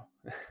time ago.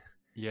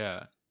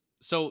 Yeah.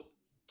 So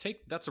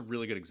take that's a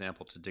really good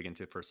example to dig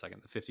into for a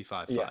second, the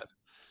 55 Yeah. 5.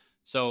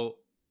 So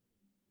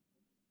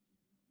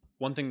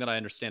one thing that I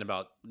understand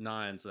about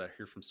nines that I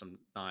hear from some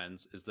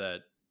nines is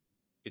that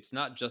it's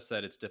not just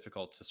that it's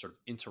difficult to sort of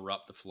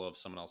interrupt the flow of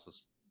someone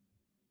else's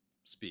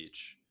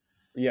speech.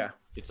 Yeah.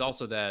 It's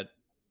also that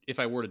if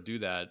I were to do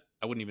that,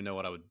 I wouldn't even know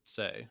what I would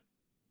say.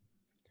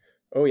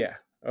 Oh yeah.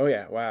 Oh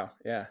yeah. Wow.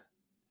 Yeah.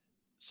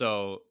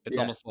 So it's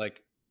Yeah. almost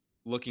like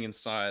looking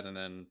inside, and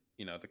then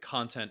the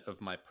content of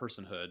my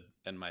personhood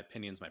and my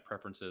opinions, my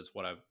preferences,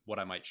 what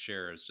I might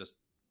share is just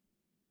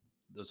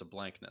there's a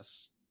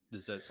blankness.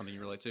 Is that something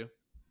you relate to?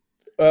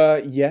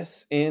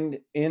 Yes, and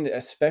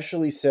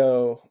especially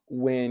so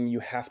when you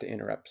have to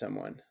interrupt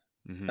someone.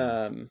 Mm-hmm.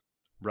 Um,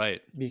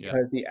 Right. Yeah.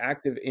 because the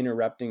act of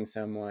interrupting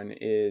someone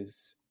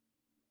is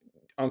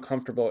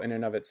uncomfortable in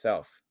and of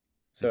itself.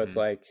 So it's Mm-hmm.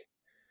 like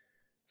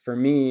for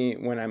me,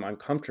 when I'm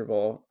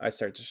uncomfortable, I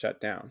start to shut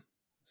down.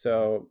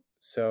 Mm-hmm.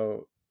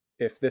 So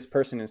if this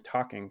person is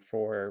talking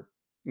for,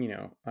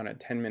 on a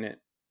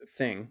 10-minute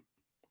thing,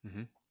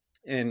 Mm-hmm.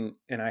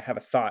 and I have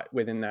a thought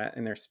within that,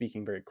 and they're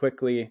speaking very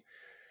quickly,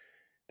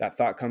 that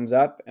thought comes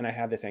up and I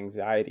have this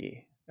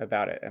anxiety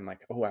about it. I'm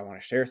like, oh, I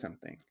want to share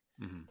something.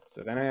 Mm-hmm.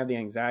 So then I have the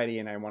anxiety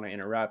and I want to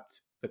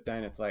interrupt, but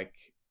then it's like,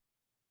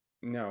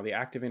 no, the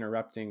act of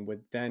interrupting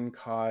would then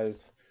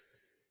cause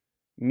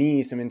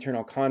me some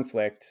internal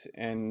conflict.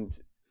 And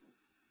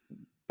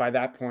by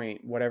that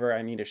point, whatever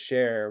I need to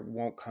share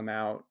won't come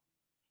out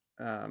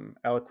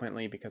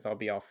eloquently because I'll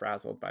be all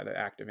frazzled by the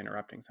act of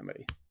interrupting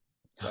somebody.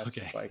 So that's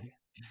Okay. just like,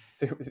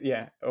 so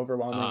yeah,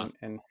 overwhelming. Uh-huh.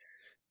 And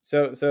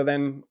so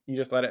then you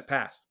just let it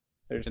pass.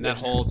 And that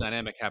There's, whole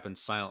dynamic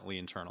happens silently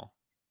internal.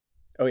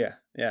 oh yeah,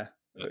 yeah,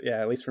 But,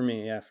 yeah. At least for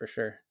me, yeah, for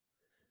sure.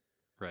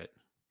 right.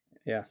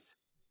 Yeah.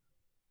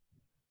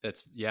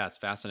 It's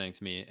fascinating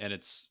to me,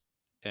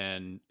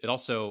 and it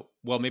also,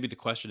 well, maybe the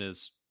question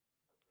is,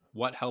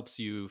 what helps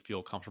you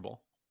feel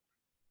comfortable?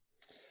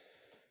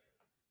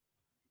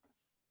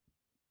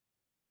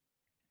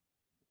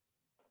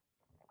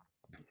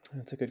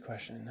 That's a good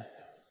question.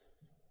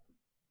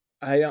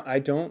 I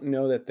don't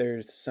know that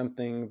there's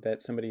something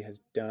that somebody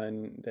has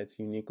done that's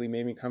uniquely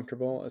made me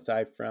comfortable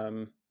aside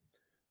from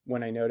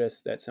when I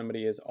notice that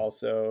somebody is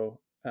also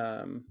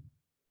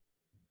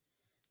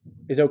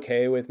is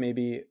okay with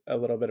maybe a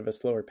little bit of a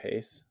slower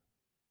pace.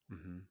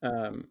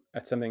 Mm-hmm.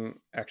 That's something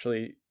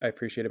actually I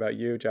appreciate about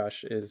you,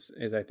 Josh, is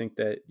I think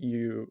that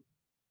you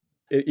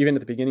even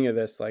at the beginning of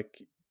this,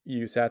 like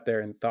you sat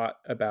there and thought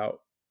about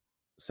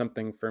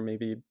something for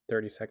maybe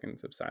 30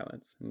 seconds of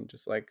silence and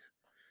just like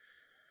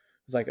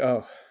was like,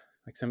 oh,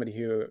 like somebody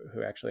who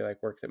actually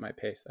like works at my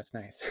pace. That's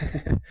nice.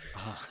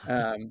 Uh-huh.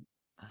 um,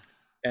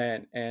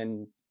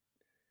 and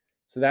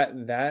so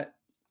that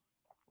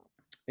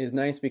is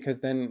nice because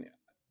then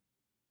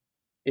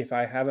if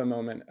I have a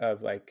moment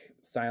of like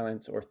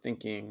silence or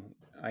thinking,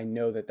 I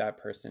know that that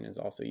person is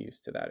also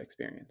used to that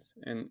experience,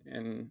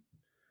 and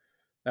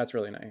that's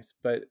really nice.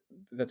 But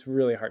that's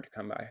really hard to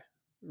come by.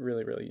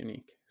 Really, really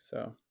unique.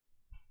 So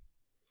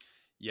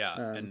Yeah,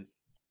 um, and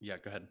yeah,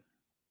 go ahead.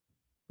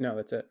 no,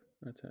 that's it.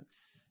 That's it.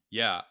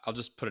 Yeah, I'll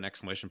just put an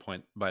exclamation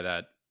point by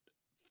that,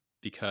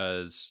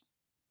 because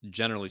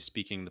generally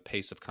speaking, the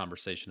pace of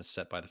conversation is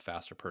set by the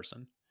faster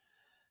person.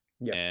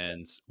 Yep.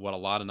 And what a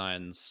lot of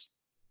nines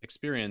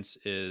experience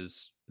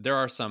is there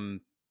are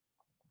some,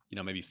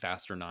 maybe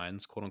faster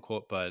nines, quote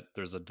unquote, but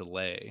there's a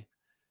delay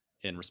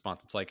in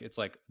response. It's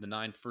like the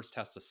nine first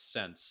has to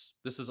sense.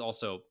 This is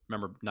also,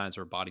 remember, nines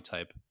are a body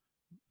type.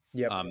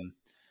 Yep. Um,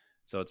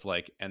 so it's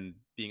like, and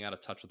being out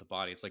of touch with the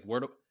body. It's like,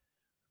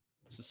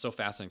 this is so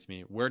fascinating to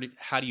me.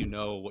 How do you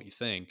know what you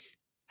think?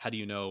 How do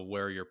you know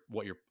what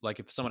you're like?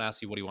 If someone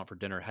asks you, what do you want for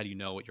dinner? How do you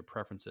know what your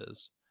preference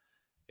is?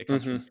 It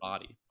comes from Mm-hmm. the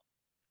body.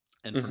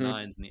 And for Mm-hmm.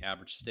 nines in the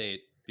average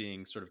state,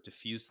 being sort of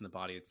diffused in the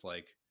body, it's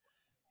like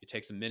it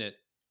takes a minute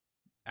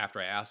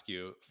after I ask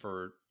you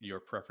for your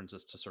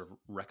preferences to sort of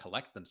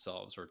recollect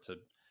themselves, or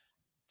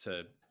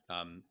to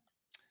um,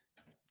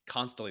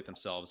 constellate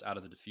themselves out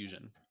of the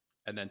diffusion,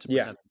 and then to Yeah.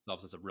 present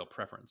themselves as a real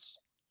preference.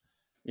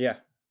 Yeah.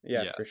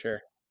 Yeah. Yeah. For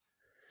sure.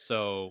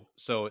 So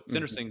it's Mm-hmm.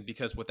 interesting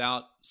because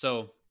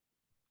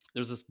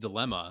there's this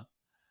dilemma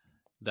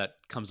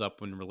that comes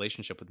up when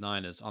relationship with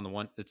nine is, on the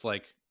one, it's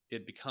like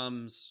it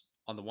becomes,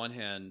 on the one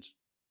hand,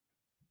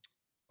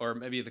 or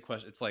maybe the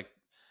question, it's like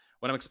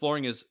what I'm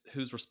exploring is,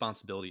 whose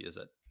responsibility is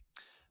it?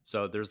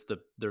 So there's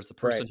the Right.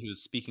 person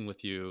who's speaking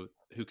with you,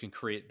 who can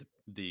create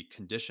the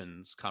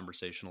conditions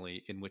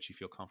conversationally in which you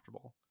feel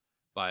comfortable,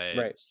 by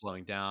Right.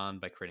 slowing down,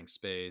 by creating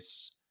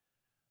space.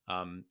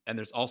 And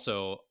there's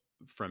also,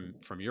 from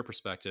your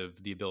perspective,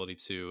 the ability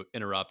to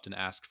interrupt and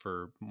ask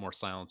for more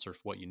silence or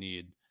what you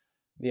need.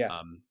 Yeah.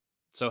 um,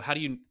 so how do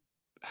you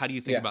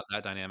think Yeah. about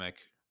that dynamic?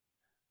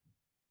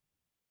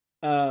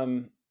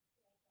 Um,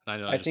 I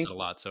know I I just said think a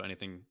lot, so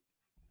anything.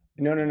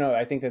 no, no, no.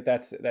 I think that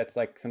that's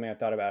like something I've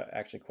thought about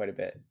actually quite a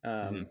bit.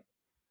 Mhm.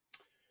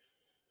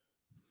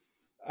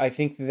 I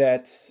think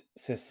that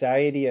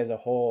society as a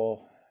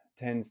whole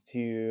tends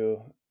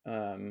to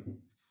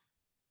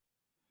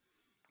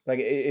like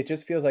it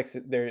just feels like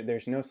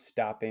there's no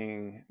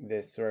stopping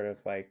this sort of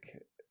like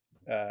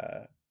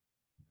uh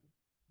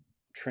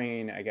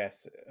train, I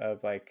guess,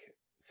 of like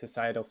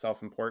societal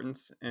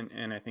self-importance,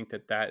 and I think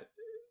that that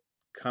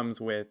comes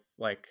with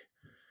like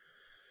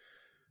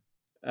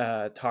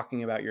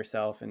talking about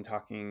yourself and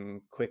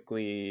talking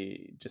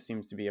quickly just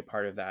seems to be a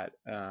part of that.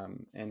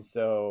 And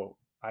so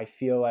I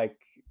feel like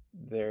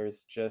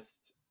there's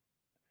just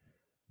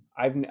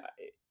I've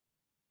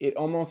it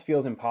almost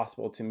feels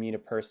impossible to meet a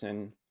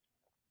person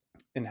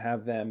and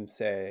have them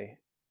say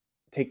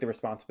take the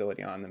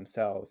responsibility on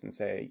themselves and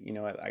say, you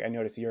know what, I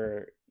notice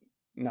you're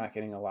not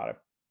getting a lot of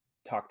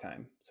talk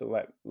time, so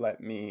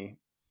let me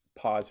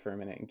pause for a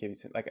minute and give you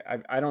some, like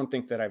I don't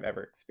think that I've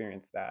ever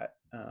experienced that.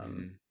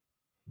 Mm-hmm.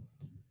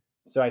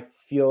 So I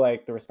feel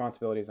like the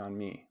responsibility is on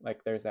me.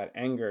 Like there's that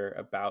anger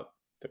about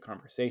the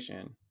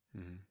conversation,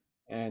 Mm-hmm.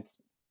 and it's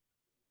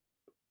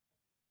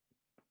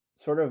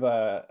sort of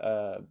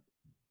a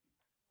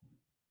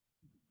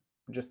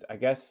just, I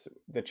guess,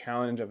 the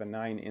challenge of a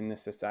nine in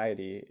this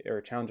society, or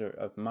a challenge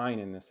of mine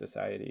in this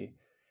society,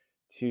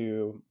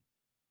 to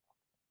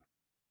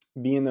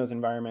be in those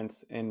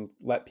environments and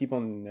let people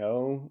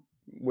know,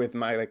 with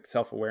my like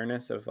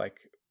self-awareness of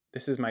like,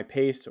 this is my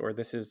pace, or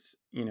this is,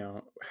 you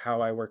know,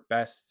 how I work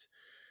best,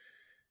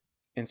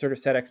 and sort of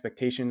set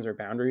expectations or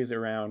boundaries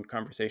around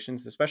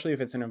conversations, especially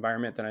if it's an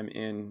environment that I'm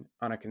in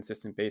on a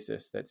consistent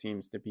basis that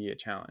seems to be a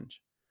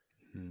challenge.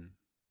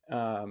 Mm-hmm.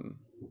 um,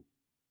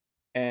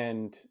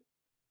 and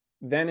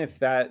then if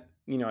that,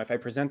 you know, if I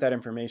present that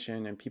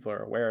information and people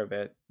are aware of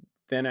it,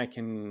 then I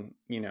can,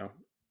 you know,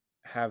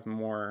 have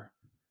more,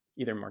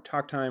 either more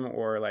talk time,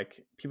 or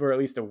like people are at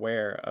least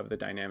aware of the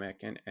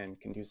dynamic and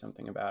can do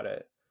something about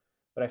it.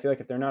 But I feel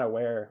like if they're not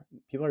aware,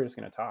 people are just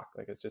going to talk.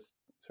 Like it's just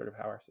sort of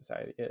how our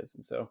society is.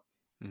 And so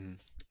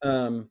Mm-hmm.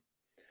 um,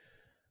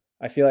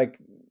 I feel like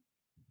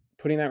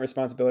putting that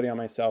responsibility on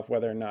myself,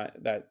 whether or not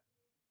that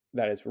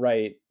is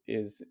right,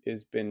 is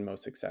been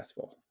most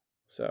successful.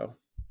 So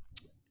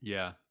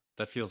Yeah,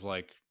 that feels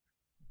like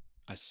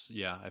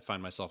yeah, I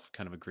find myself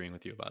kind of agreeing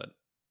with you about it.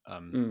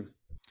 Um, mm,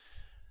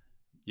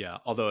 yeah,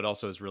 although it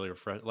also is really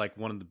refresh. Like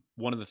one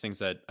of the things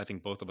that I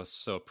think both of us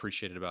so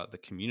appreciated about the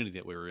community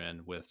that we were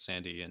in with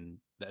Sandy and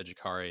the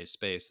Educare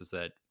space is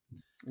that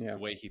yeah, the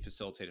way he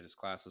facilitated his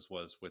classes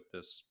was with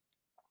this,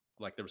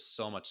 like there was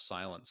so much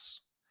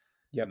silence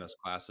in yep, those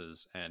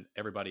classes, and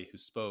everybody who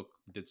spoke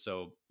did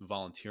so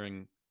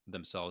volunteering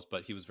themselves,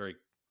 but he was very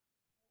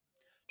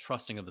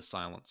trusting of the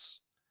silence,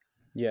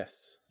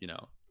 yes, you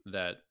know,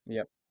 that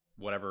yep,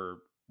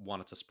 whatever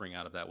wanted to spring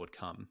out of that would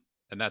come.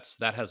 And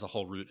that has a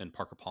whole root in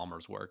Parker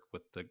Palmer's work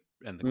with the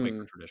Quaker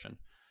mm, tradition.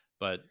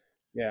 But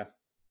yeah,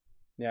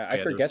 yeah. I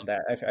yeah, there was forget some.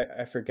 that.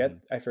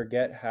 Mhm. I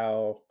forget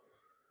how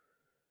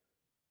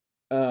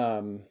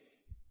um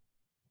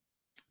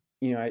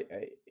you know,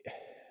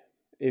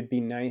 it'd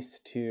be nice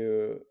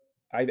to.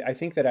 I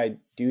think that I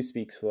do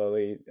speak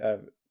slowly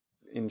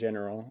in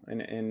general,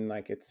 and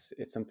like it's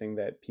something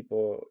that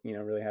people, you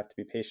know, really have to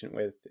be patient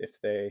with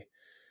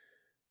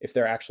if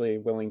they're actually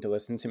willing to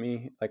listen to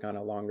me, like on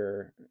a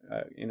longer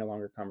in a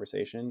longer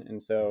conversation.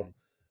 And so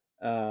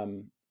Mhm.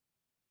 um,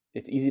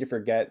 it's easy to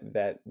forget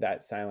that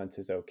that silence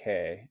is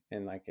okay,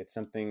 and like it's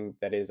something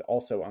that is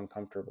also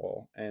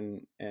uncomfortable.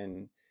 And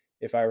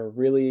if I were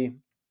really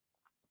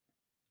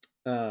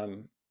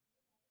um,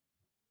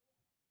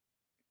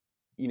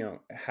 you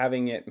know,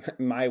 having it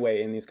my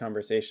way in these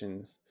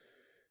conversations,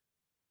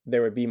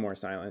 there would be more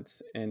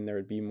silence and there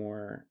would be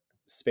more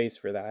space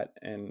for that,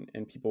 and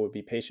people would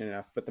be patient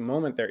enough. But the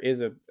moment there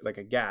is a like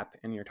a gap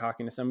and you're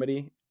talking to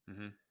somebody,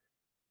 Mhm.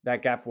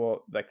 that gap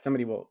will, like,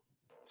 somebody will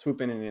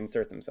swoop in and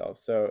insert themselves.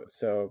 So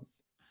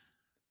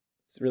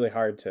it's really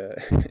hard to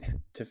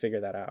to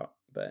figure that out.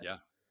 But Yeah.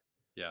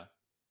 Yeah.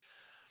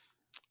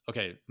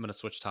 Okay, I'm gonna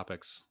switch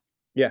topics.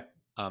 yeah,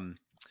 Um,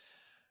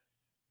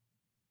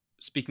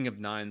 Speaking of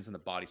nines in the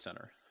body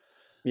center,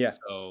 yeah,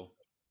 so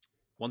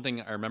one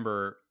thing I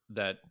remember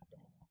that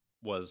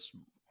was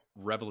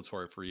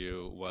revelatory for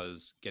you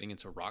was getting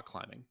into rock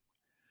climbing.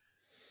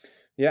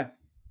 yeah,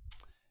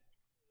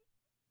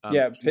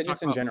 yeah, Can you talk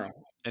fitness in about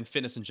general. and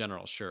fitness in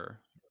general?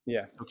 Sure.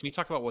 Yeah. So can you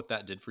talk about what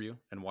that did for you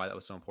and why that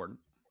was so important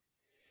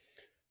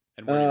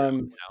and where you're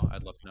um at now?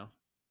 I'd love to know.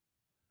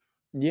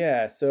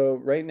 yeah, so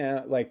right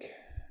now, like,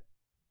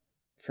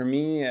 for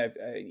me,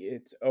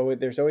 it's, oh,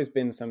 there's always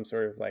been some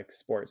sort of like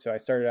sport. So I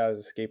started out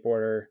as a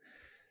skateboarder.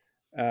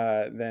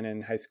 Then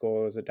in high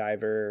school, I was a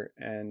diver,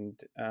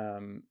 and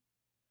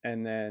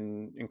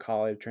then in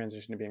college,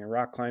 transitioned to being a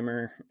rock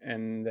climber,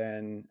 and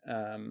then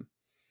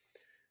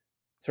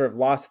sort of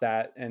lost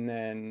that, and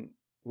then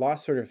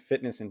lost sort of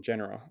fitness in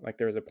general. Like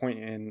there was a point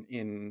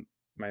in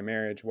my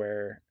marriage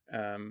where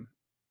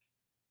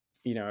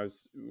you know,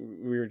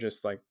 we were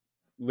just like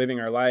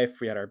living our life.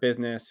 We had our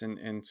business,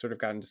 and sort of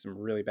got into some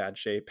really bad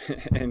shape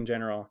in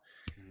general.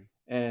 Mhm.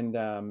 And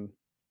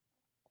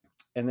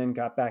and then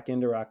got back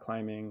into rock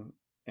climbing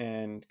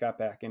and got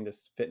back into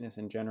fitness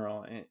in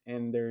general.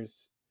 And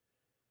there's,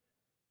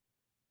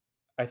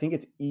 I think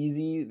it's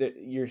easy that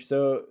you're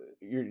so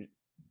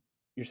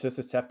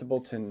susceptible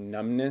to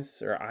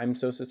numbness, or I'm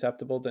so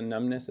susceptible to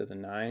numbness as a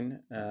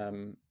nine,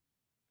 that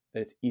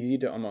it's easy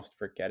to almost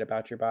forget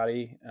about your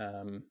body,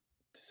 to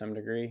some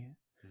degree,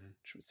 Mhm.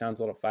 which sounds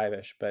a little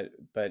five-ish, but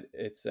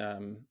it's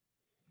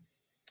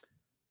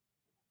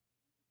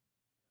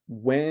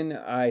when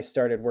I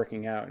started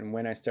working out and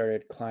when I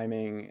started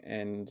climbing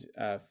and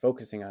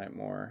focusing on it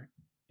more,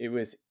 it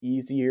was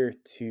easier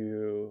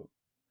to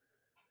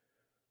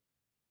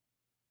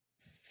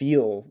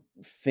feel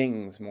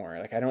things more.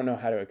 Like I don't know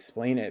how to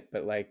explain it,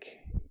 but like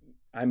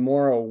I'm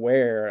more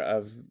aware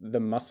of the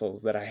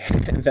muscles that I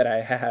that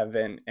I have,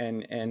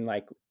 and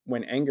like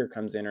when anger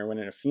comes in or when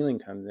a feeling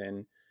comes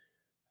in,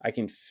 I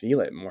can feel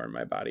it more in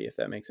my body, if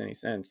that makes any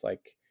sense.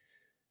 Like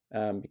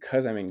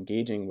because I'm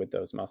engaging with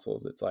those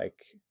muscles, it's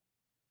like,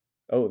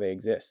 oh, they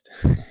exist.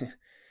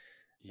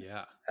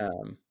 Yeah.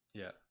 um,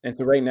 Yeah. and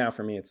so right now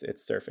for me, it's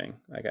surfing.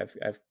 Like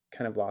I've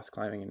kind of lost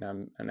climbing, and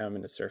now I'm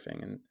into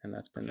surfing, and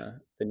that's been Okay.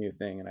 the new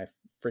thing, and I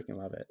freaking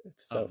love it.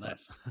 It's Oh, so fun.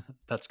 nice.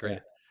 That's Yeah.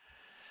 great.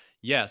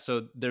 Yeah.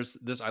 So there's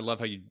this, I love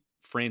how you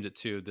framed it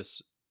too.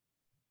 This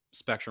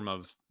spectrum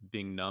of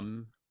being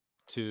numb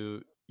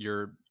to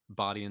your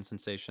body and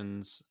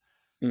sensations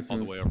all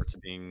the Hmm. way over to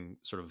being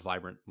sort of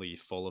vibrantly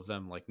full of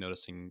them, like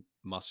noticing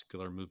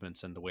muscular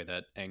movements and the way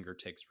that anger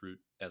takes root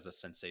as a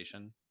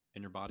sensation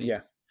in your body.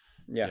 Yeah.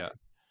 Yeah. Yeah.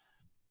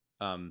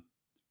 Um,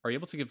 are you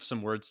able to give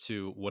some words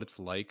to what it's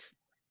like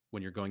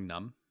when you're going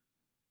numb?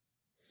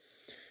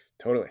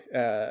 Totally.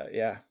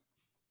 Yeah.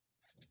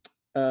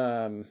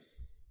 Um,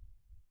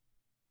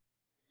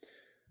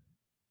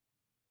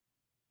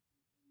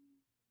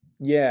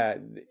 yeah.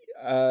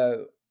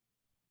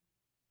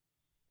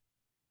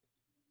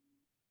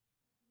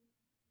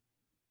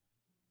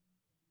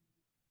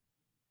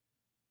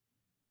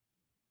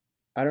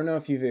 I don't know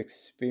if you've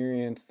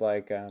experienced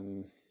like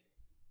when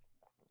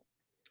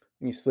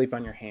you sleep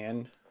on your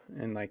hand,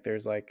 and like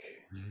there's like,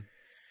 Mhm.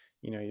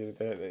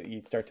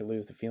 you'd start to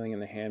lose the feeling in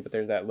the hand, but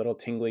there's that little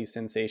tingly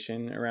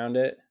sensation around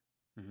it.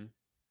 Mhm.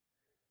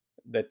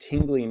 The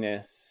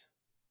tingliness,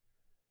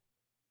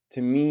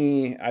 to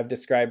me, I've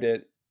described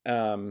it,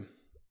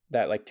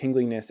 that like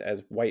tingliness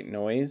as white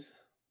noise.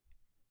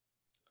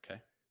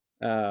 Okay.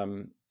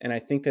 And I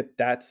think that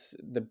that's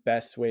the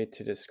best way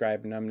to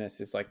describe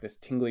numbness, is like this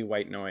tingly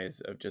white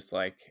noise of just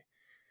like,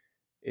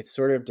 it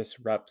sort of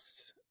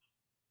disrupts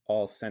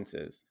all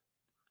senses.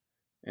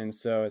 And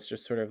so it's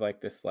just sort of like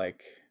this,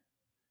 like,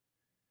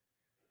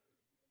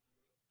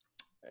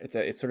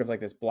 it's sort of like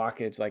this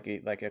blockage,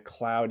 like a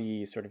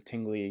cloudy sort of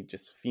tingly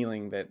just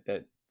feeling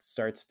that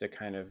starts to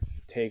kind of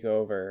take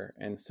over.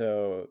 And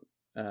so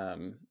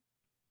um,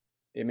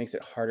 it makes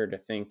it harder to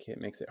think.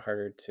 It makes it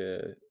harder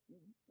to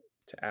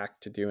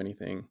act, to do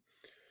anything.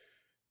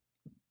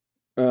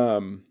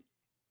 Um,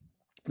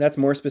 that's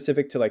more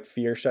specific to like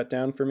fear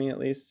shutdown for me, at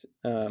least.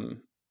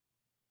 Mhm.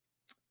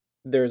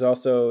 There's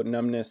also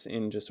numbness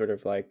in just sort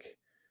of like,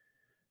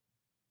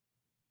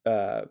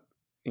 uh,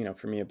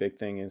 for me, a big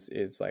thing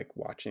is like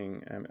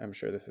watching. I'm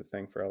sure this is a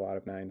thing for a lot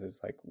of nines,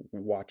 is like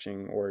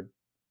watching or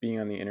being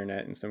on the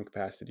internet in some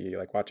capacity,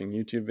 like watching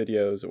YouTube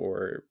videos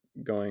or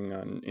going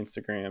on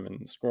Instagram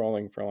and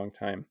scrolling for a long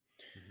time.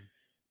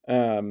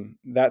 Mhm.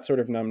 That sort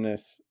of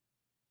numbness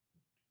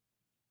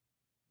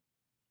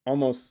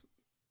almost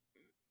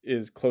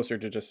is closer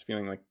to just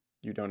feeling like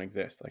you don't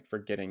exist, like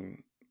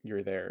forgetting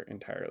you're there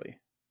entirely.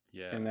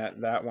 Yeah. And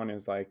that one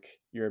is like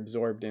you're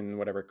absorbed in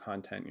whatever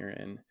content you're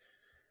in,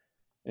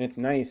 and it's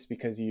nice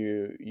because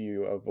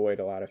you avoid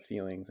a lot of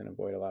feelings and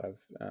avoid a lot of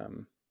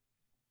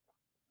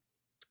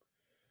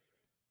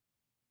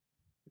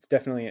it's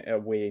definitely a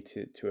way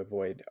to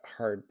avoid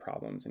hard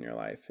problems in your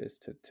life, is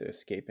to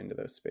escape into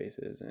those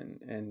spaces,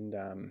 and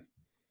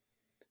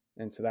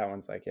so that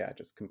one's like, yeah,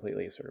 just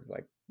completely sort of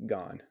like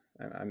gone.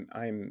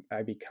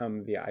 I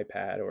become the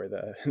iPad or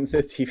the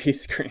the TV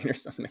screen or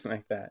something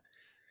like that,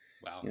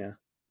 Wow. you know.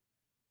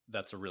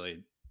 That's a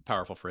really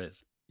powerful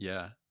phrase.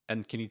 Yeah.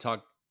 And can you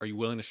talk, are you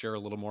willing to share a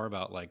little more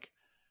about like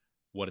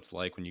what it's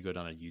like when you go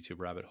down a YouTube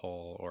rabbit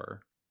hole,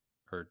 or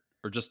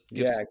just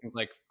give Yeah, I can.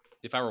 like,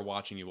 if I were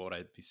watching you, what would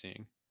I be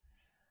seeing?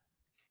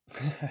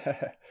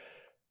 I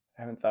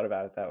haven't thought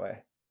about it that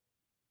way.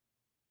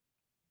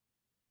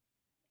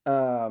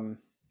 um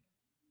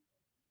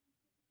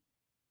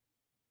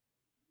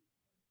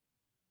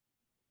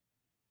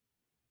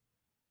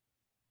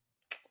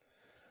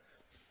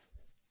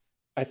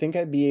I think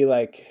I'd be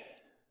like,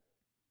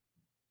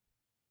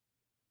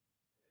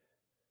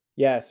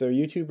 yeah, so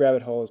YouTube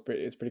rabbit hole is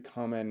pretty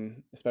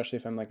common, especially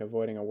if I'm like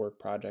avoiding a work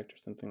project or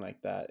something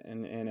like that,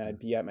 and I'd Mhm.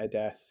 be at my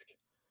desk.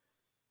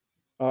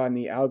 Oh, and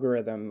the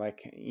algorithm,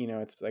 like,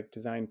 it's like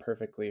designed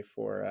perfectly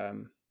for a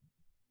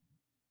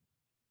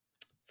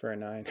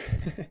nine.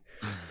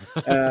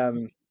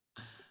 um,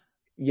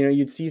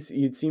 you'd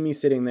see me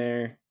sitting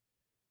there,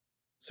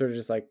 sort of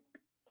just like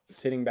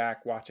sitting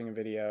back watching a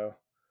video,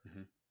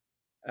 Mhm.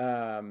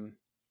 um,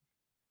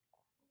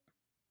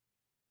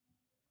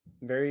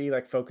 very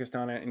like focused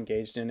on it,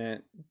 engaged in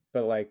it,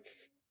 but like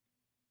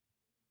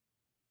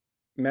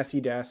messy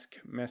desk,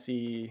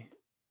 messy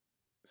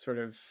sort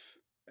of.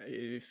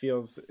 It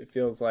feels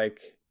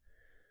like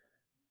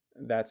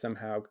that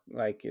somehow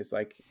like is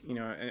like,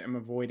 I'm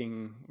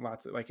avoiding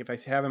lots of, like, if I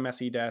have a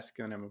messy desk,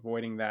 then I'm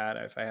avoiding that.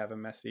 If I have a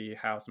messy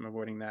house, I'm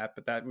avoiding that.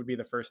 But that would be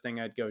the first thing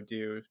I'd go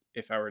do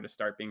if I were to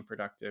start being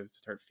productive, to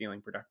start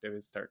feeling productive,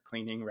 is start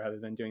cleaning rather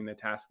than doing the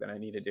task that I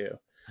need to do.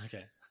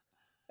 Okay.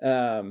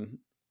 um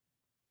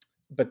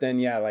but then,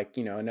 yeah, like,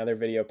 another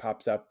video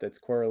pops up that's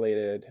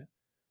correlated,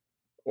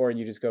 or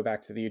you just go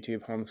back to the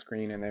YouTube home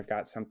screen and they've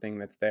got something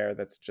that's there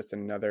that's just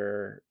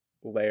another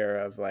layer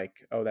of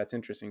like, oh, that's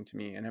interesting to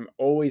me. And I'm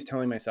always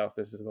telling myself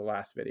this is the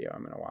last video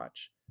I'm going to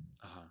watch.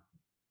 Uh-huh.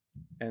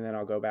 And then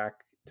I'll go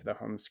back to the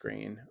home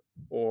screen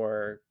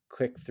or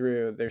click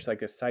through. There's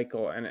like a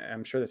cycle, and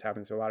I'm sure this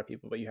happens to a lot of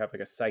people, but you have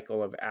like a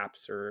cycle of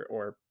apps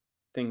or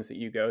things that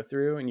you go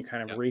through, and you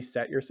kind of Yeah.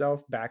 reset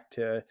yourself back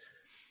to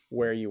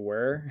where you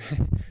were.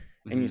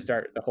 And you Mm-hmm.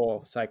 start the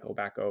whole cycle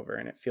back over,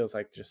 and it feels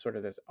like just sort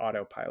of this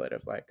autopilot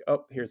of like,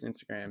 oh, here's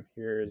Instagram,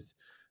 here's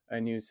a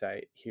news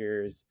site,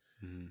 here's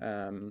Mm-hmm.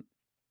 um,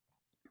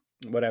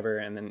 whatever,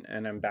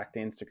 and I'm back to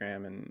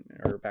Instagram and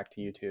or back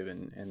to YouTube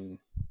and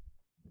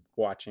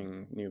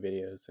watching new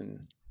videos and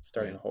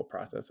starting Right. the whole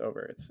process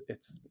over.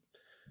 It's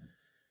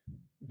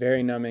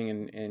very numbing,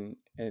 and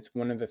it's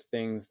one of the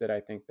things that I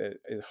think that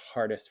is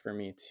hardest for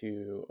me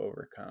to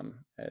overcome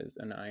as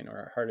a nine,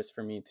 or hardest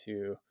for me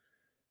to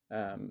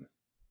um,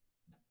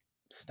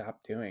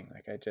 stop doing.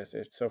 Like I just,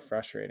 it's so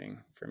frustrating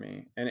for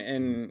me, Mm-hmm.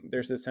 and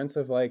there's a sense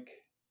of like,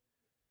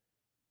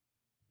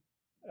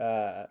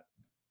 uh,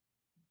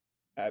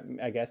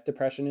 I guess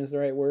depression is the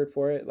right word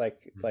for it.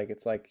 Like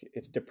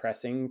it's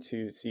depressing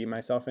to see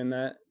myself in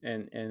that,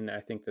 and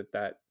I think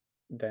that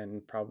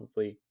then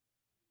probably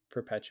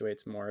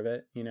perpetuates more of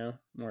it,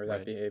 more of that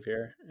Right.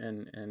 behavior.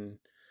 And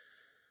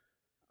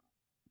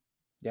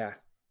yeah,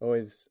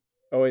 always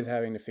always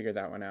having to figure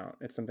that one out.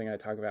 It's something I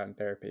talk about in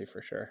therapy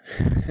for sure.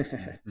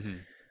 Mm-hmm.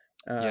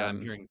 Yeah, I'm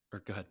um hearing, or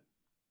go ahead.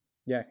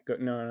 yeah,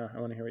 no, I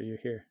want to hear what you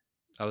hear.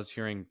 I was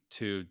hearing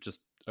too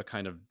just a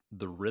kind of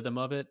the rhythm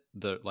of it,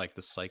 the like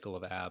the cycle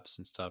of apps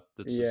and stuff.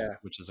 That's just, Yeah,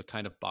 which is a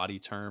kind of body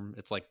term.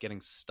 It's like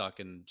getting stuck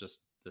in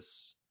just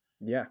this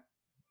yeah,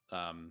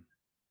 um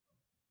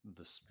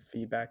this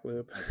feedback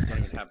loop. I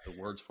don't even have the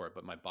words for it,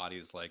 but my body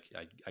is like,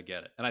 I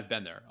get it. And I've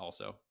been there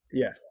also.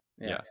 Yeah,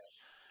 yeah. Yeah.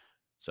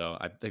 So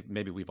I think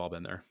maybe we've all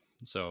been there.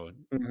 So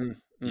Hmm.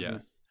 yeah. Hmm.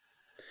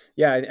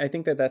 Yeah, I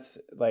think that's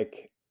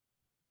like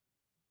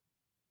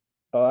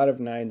a lot of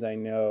nines I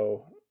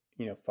know,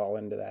 fall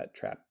into that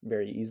trap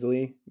very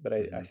easily. But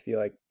I Hmm. feel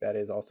like that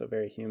is also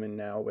very human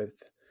now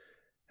with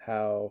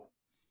how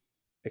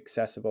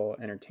accessible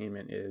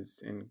entertainment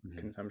is and Hmm.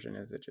 consumption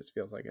is. It just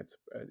feels like it's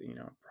a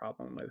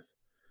problem with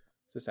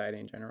society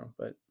in general.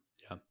 But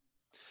Yeah.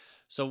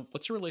 So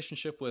what's your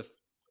relationship with,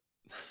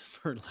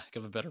 for lack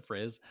of a better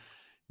phrase,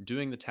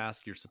 doing the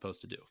task you're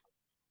supposed to do?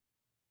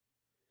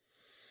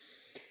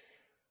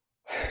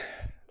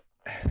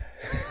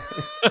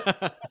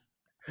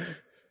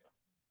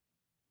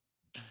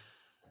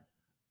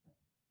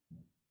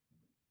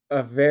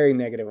 a very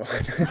negative one.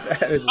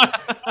 That is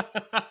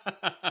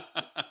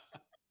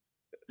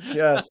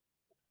just,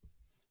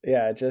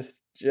 yeah,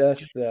 just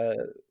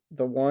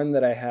the one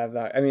that I have.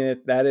 I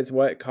mean, that is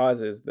what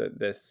causes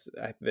this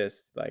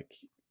like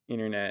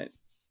internet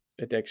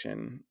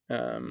addiction,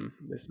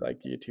 this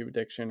like YouTube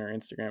addiction or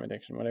Instagram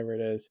addiction, whatever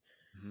it is.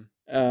 Mhm.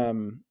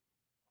 Um,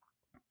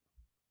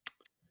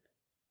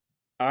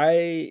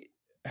 I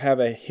have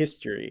a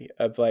history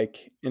of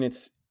like, and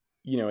it's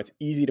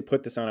easy to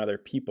put this on other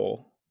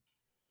people.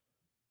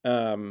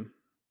 Um,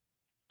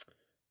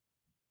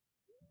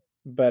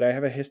 but I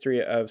have a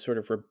history of sort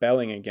of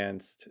rebelling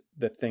against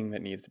the thing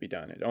that needs to be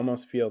done. It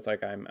almost feels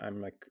like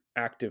I'm like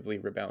actively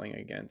rebelling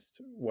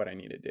against what I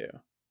need to do.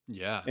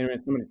 Yeah. And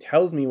when somebody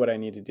tells me what I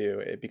need to do,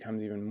 it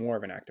becomes even more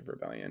of an act of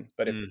rebellion.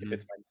 But if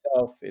it's Mhm.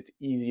 myself, it's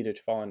easy to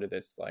fall into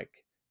this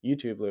like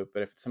YouTube loop.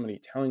 But if it's somebody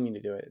telling me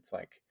to do it, it's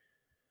like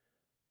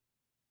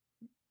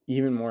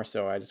even more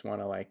so. I just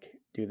want to like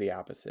do the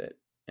opposite.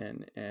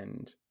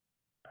 And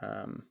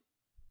um,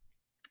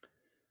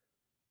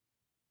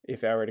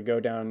 if I were to go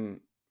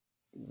down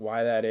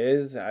why that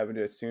is, I would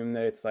assume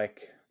that it's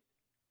like,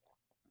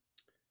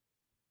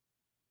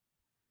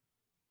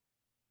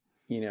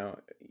 you know,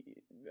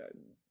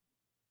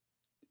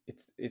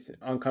 it's an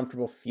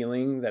uncomfortable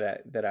feeling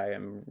that I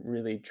am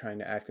really trying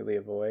to actively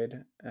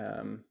avoid.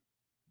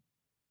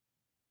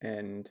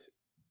 And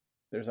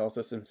there's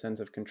also some sense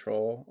of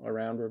control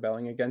around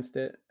rebelling against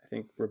it. I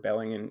think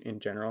rebelling in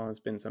general has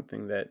been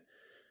something that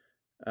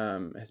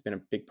has been a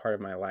big part of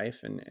my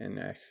life, and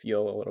I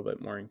feel a little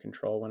bit more in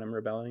control when I'm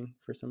rebelling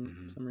for some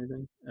Mhm. some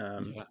reason.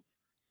 Yeah.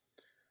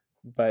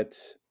 But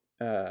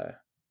uh,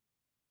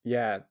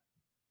 yeah,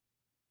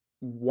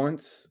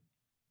 once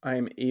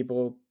I'm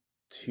able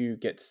to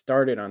get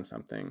started on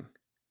something,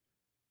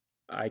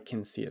 I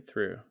can see it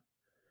through.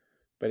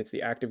 But it's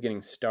the act of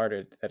getting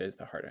started that is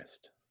the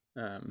hardest.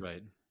 Um,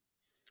 Right.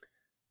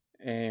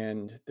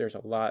 and there's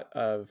a lot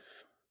of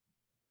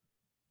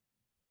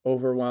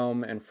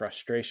overwhelm and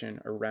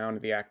frustration around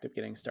the act of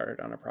getting started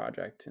on a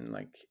project, and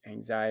like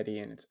anxiety,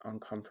 and it's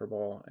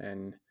uncomfortable,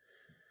 and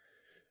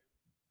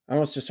I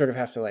almost just sort of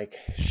have to like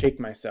shake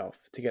myself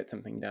to get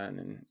something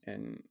done,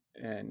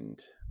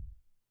 and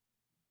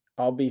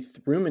I'll be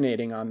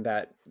ruminating on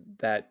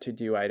that to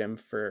do item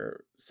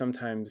for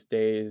sometimes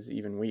days,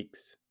 even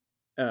weeks.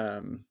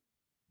 um,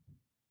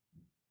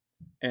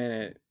 and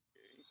it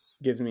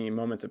gives me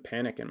moments of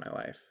panic in my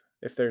life.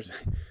 If there's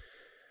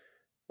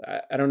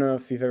I don't know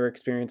if you've ever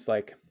experienced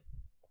like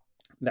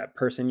that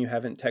person you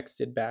haven't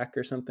texted back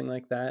or something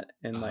like that,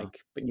 and Uh-huh. like,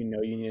 but you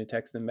know you need to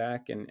text them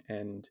back, and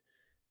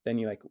then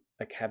you like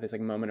have this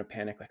like moment of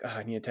panic, like, oh,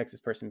 I need to text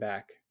this person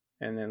back,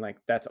 and then like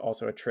that's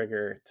also a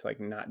trigger to like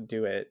not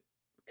do it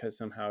because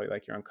somehow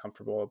like you're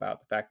uncomfortable about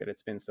the fact that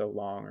it's been so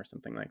long or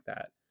something like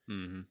that.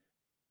 Mm-hmm.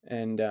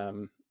 And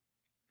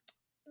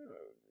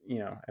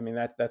I mean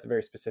that's a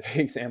very specific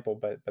example,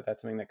 but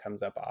that's something that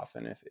comes up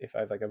often if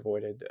I've like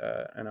avoided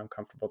an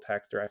uncomfortable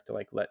text, or I have to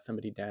like let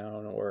somebody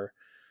down, or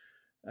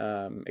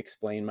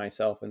explain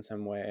myself in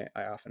some way,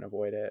 I often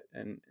avoid it.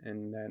 And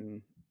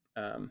then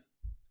um,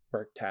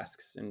 work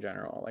tasks in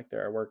general, like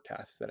there are work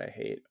tasks that I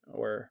hate,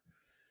 or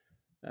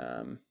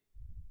um,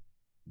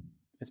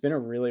 it's been a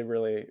really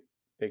really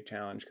big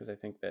challenge because I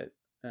think that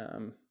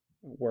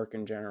work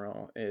in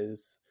general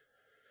is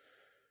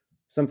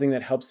something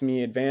that helps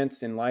me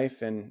advance in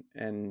life, and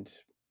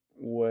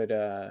would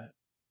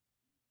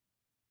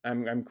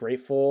I'm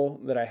grateful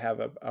that I have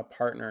a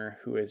partner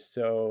who is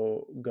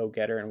so go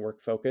getter and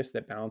work focused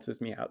that balances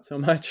me out so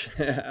much.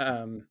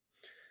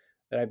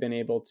 That I've been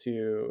able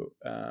to,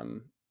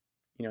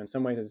 in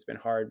some ways it's been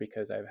hard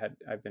because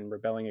I've been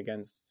rebelling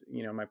against,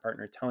 my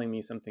partner telling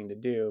me something to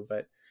do,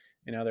 but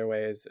in other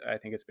ways I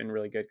think it's been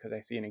really good because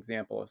I see an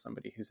example of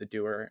somebody who's a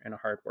doer and a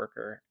hard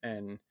worker,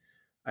 and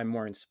I'm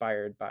more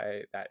inspired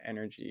by that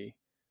energy.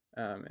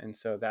 And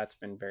so that's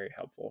been very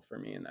helpful for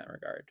me in that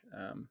regard.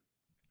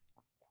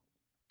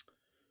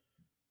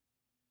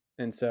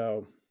 And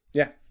so,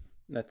 yeah,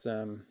 that's,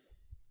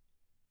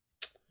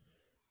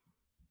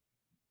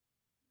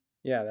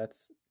 yeah,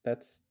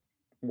 that's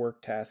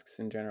work tasks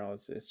in general.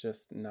 It's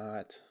just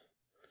not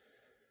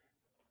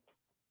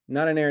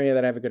an area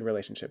that I have a good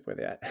relationship with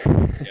yet.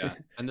 Yeah.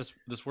 And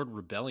this word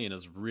rebellion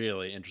is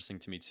really interesting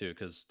to me too,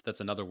 because that's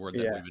another word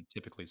that we Yeah. would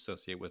typically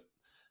associate with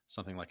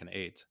something like an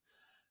eight.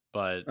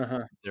 But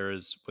Uh-huh. there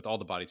is, with all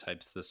the body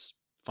types, this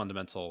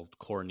fundamental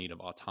core need of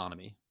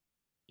autonomy.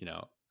 You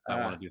know, I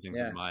want to do things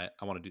Yeah.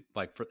 I want to do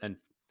like for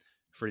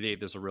the eight,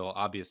 there's a real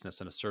obviousness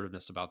and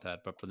assertiveness about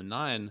that. But for the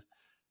nine,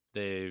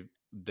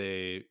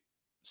 they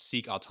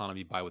seek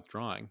autonomy by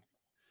withdrawing.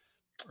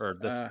 Or Uh,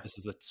 this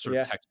is the sort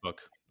of yeah.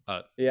 textbook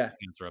Yeah.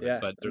 answer of it. Yeah.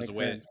 But That there's a makes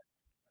way, sense.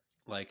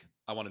 like,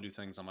 I want to do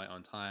things on my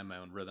own time, my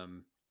own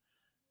rhythm.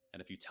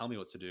 And if you tell me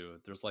what to do,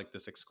 there's like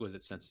this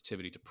exquisite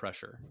sensitivity to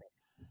pressure,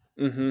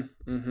 Mm-hmm.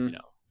 Mm-hmm. you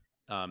know.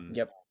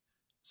 Yep.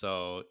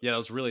 So yeah, that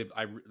was really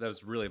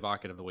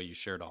evocative the way you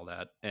shared all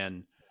that.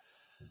 And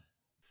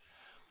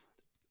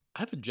I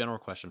have a general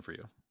question for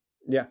you.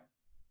 Yeah.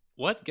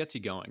 What gets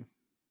you going?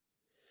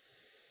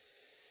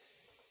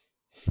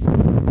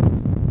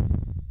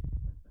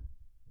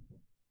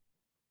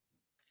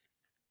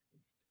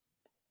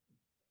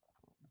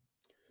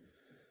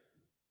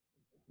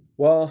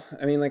 Well,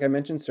 I mean, like I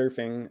mentioned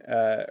surfing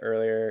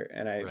earlier,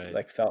 and I Right.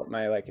 like felt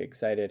my like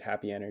excited,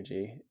 happy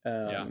energy.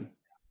 Yeah.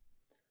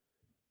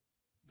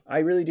 I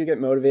really do get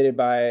motivated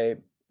by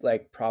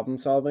like problem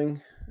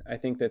solving. I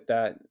think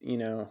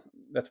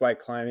that's why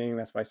climbing,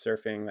 that's why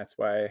surfing, that's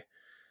why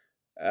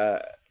uh,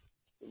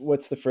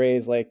 what's the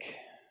phrase, like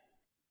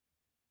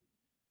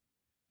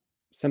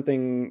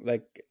something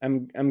like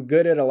I'm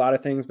good at a lot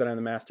of things, but I'm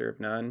the master of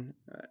none.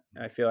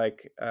 I feel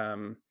like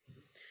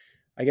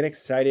I get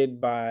excited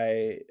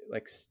by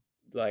like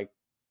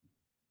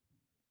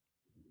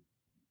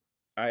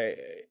I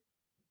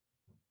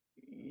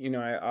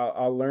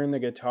I'll learn the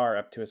guitar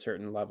up to a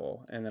certain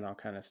level, and then I'll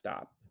kind of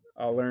stop.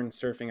 I'll learn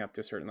surfing up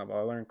to a certain level.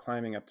 I'll learn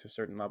climbing up to a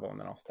certain level, and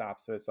then I'll stop.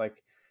 So it's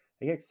like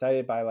I get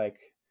excited by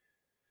like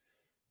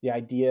the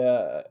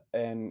idea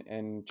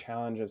and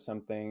challenge of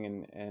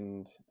something,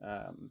 and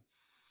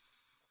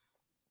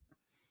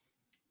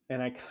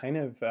I kind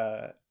of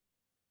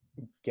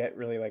get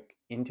really like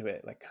into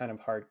it, like kind of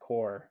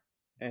hardcore,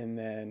 and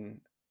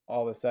then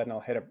all of a sudden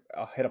I'll hit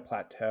a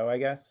plateau, I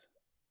guess,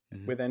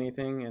 Hmm. with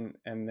anything,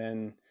 and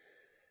then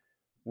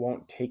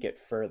won't take it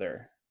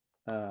further.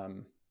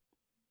 Um,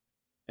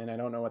 and I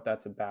don't know what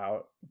that's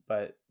about,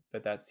 but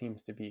that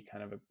seems to be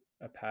kind of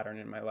a pattern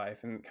in my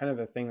life, and kind of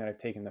the thing that I've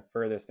taken the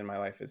furthest in my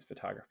life is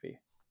photography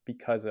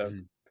because of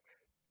Hmm.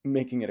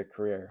 making it a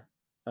career.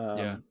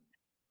 Yeah. Um,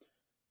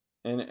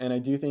 and I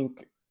do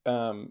think,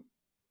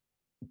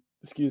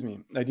 excuse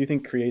me, I do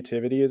think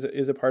creativity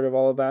is a part of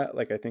all of that.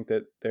 Like I think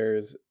that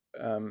there's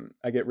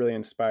I get really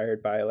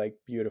inspired by like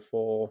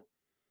beautiful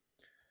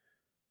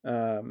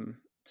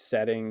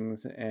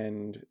settings,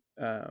 and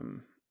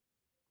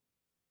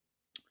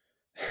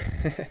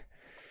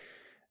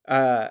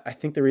I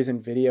think the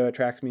reason video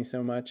attracts me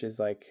so much is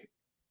like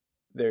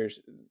there's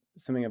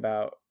something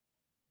about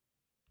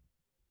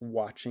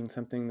watching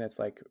something that's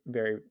like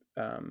very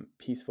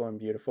peaceful and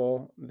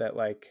beautiful, that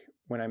like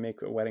when I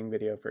make a wedding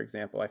video, for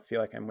example, I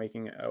feel like I'm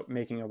making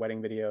a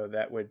wedding video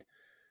that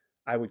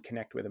I would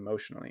connect with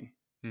emotionally.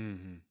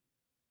 Hmm.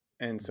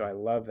 And so I Hmm.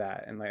 love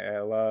that, and like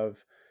I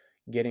love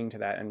getting to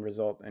that end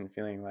result and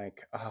feeling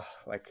like, oh,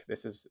 like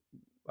this is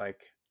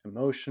like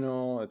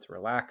emotional, it's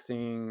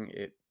relaxing,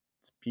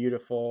 it's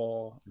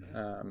beautiful.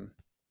 Hmm.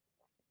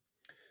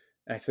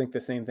 I think the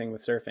same thing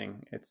with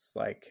surfing. It's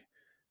like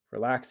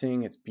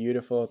relaxing. It's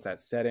beautiful. It's that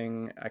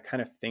setting. I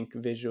kind of think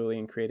visually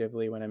and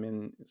creatively when I'm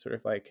in sort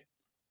of like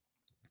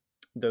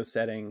those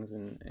settings,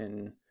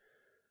 and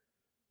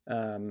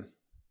um,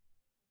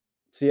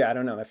 so yeah, I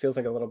don't know. That feels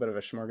like a little bit of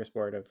a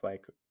smorgasbord of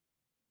like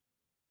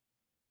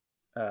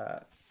uh,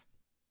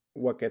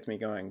 what gets me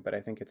going. But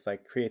I think it's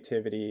like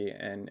creativity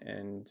and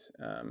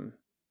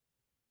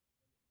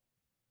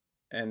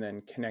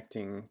then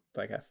connecting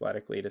like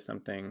athletically to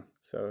something.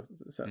 So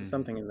Hmm.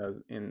 something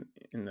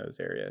in those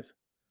areas.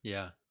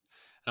 Yeah.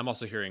 And I'm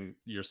also hearing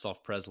your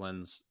self-pres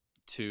lens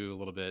too a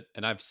little bit.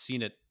 And I've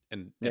seen it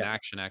in Yeah.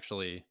 action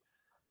actually.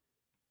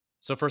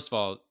 So first of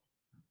all,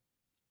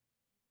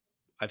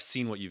 I've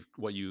seen what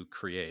you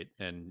create,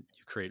 and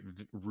you create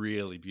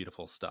really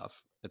beautiful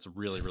stuff. It's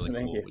really really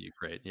Thank cool you. what you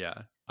create.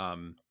 Yeah.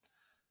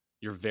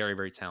 You're very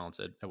very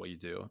talented at what you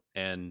do.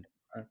 I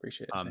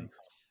appreciate it. Um Thanks.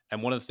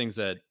 and one of the things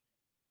that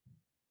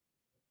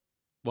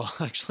well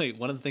actually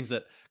one of the things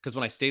that because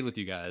when I stayed with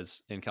you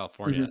guys in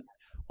California, Hmm.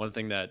 one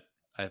thing that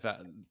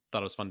thought it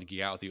was fun to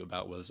geek out with you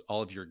about was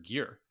all of your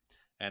gear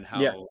and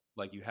Yeah. how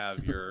like you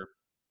have your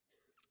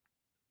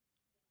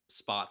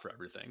spot for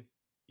everything,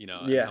 you know,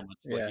 and how Yeah. much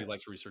like Yeah. you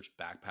like to research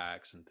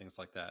backpacks and things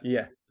like that.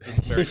 Yeah. This is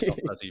very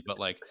self-pressy, but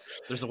like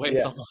there's a way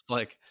it's Yeah. almost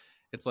like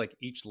it's like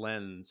each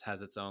lens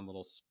has its own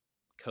little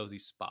cozy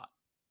spot,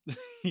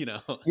 you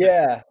know.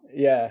 Yeah.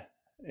 Yeah.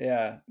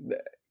 Yeah.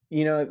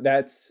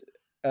 That's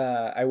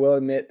I will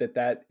admit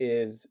that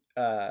is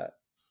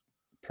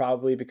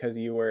probably because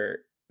you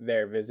were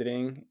there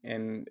visiting,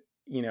 and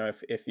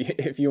if you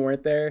if you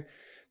weren't there,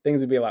 things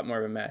would be a lot more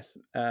of a mess.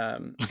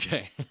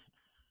 Okay.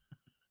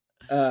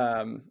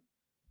 Um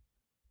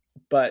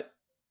but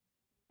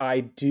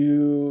I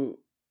do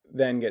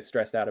then get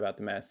stressed out about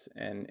the mess,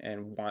 and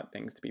want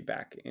things to be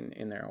back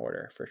in their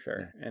order for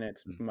sure. And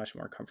it's Mhm. much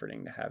more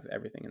comforting to have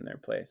everything in their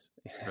place.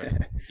 Right.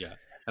 Yeah.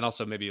 And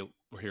also maybe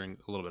we're hearing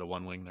a little bit of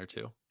one wing there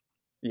too.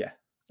 Yeah.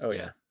 Oh Yeah.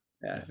 yeah.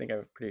 Yeah. I Yeah. think I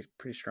have a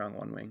pretty strong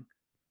one wing.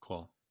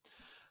 Cool.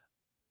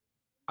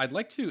 I'd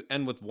like to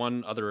end with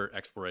one other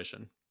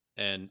exploration,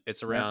 and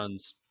it's Yeah. around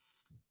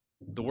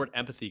the word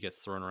empathy gets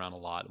thrown around a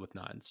lot with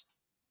nines.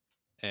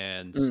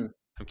 And Mm.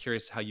 I'm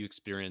curious how you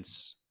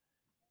experience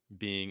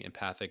being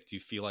empathic. Do you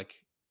feel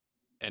like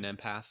an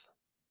empath?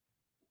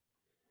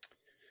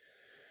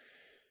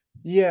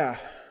 Yeah.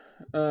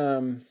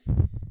 Um.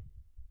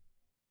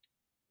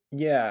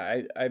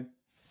 Yeah. I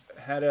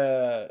had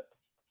a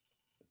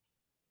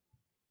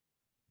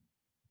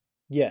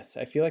yes.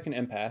 I feel like an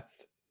empath,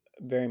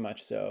 very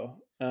much so.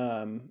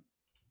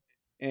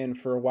 And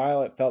for a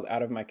while, it felt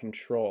out of my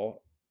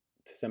control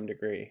to some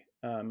degree.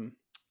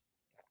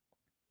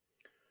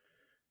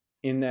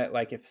 In that,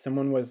 like, if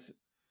someone was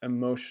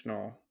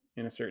emotional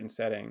in a certain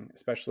setting,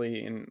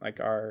 especially in like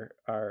our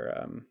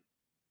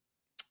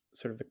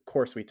sort of the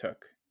course we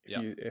took,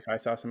 Yeah. if I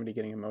saw somebody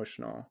getting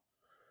emotional,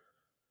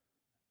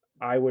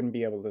 I wouldn't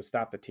be able to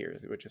stop the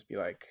tears. It would just be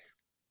like,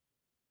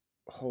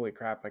 holy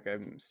crap, like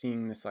I'm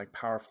seeing this like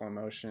powerful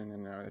emotion,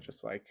 and I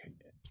just like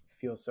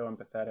feel so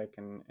empathetic.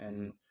 And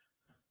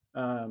Hmm.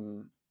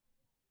 um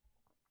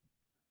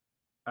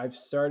I've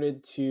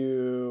started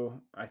to,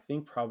 I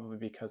think probably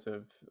because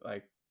of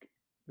like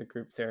the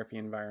group therapy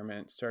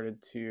environment,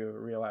 started to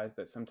realize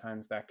that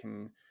sometimes that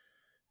can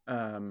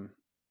um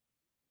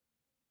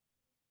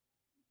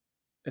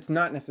it's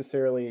not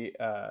necessarily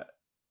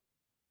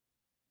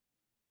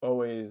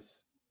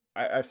always.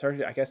 I've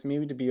started, I guess,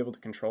 maybe to be able to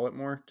control it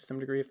more to some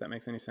degree, if that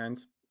makes any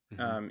sense.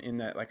 Hmm. In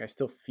that, like, I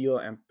still feel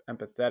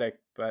empathetic,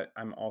 but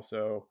I'm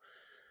also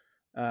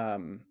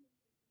um,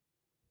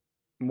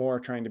 more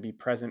trying to be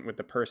present with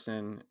the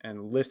person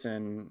and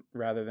listen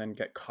rather than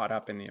get caught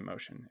up in the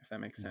emotion, if that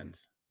makes Hmm.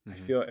 sense. I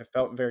Hmm. feel it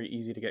felt very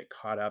easy to get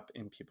caught up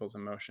in people's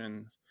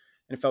emotions,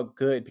 and it felt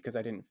good because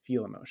I didn't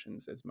feel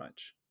emotions as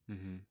much.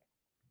 Hmm.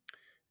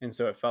 And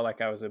so it felt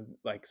like I was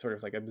like sort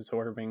of like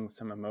absorbing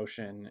some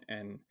emotion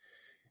and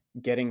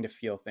getting to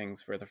feel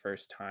things for the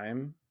first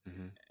time.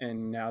 Hmm.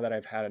 And now that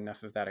I've had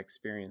enough of that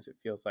experience, it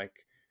feels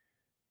like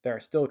there are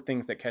still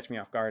things that catch me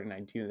off guard, and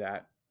I do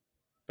that,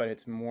 but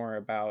it's more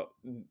about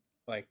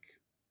like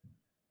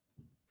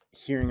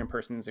hearing a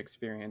person's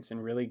experience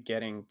and really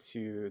getting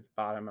to the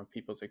bottom of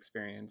people's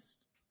experience,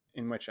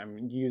 in which I'm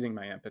using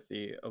my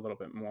empathy a little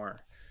bit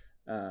more,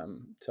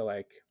 to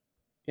like,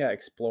 yeah,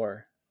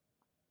 explore,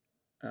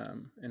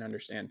 and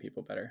understand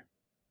people better.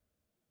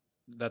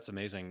 That's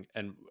amazing.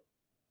 And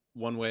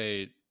one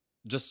way,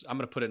 just I'm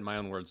going to put it in my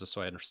own words just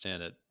so I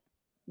understand it.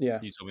 Yeah.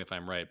 You tell me if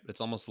I'm right.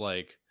 It's almost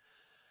like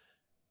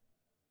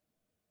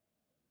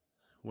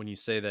when you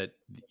say that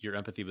your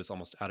empathy was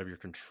almost out of your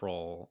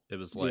control, it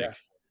was like Yeah.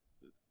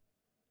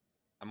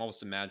 I'm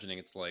almost imagining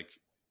it's like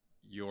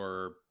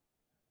your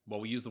well,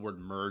 we use the word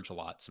merge a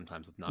lot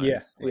sometimes with Yeah.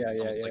 nines. Like Yeah. it's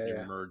Yeah. almost like Yeah. you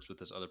Yeah. merge with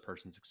this other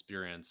person's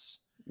experience.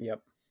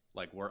 Yep.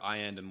 Like where I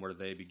end and where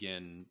they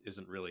begin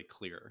isn't really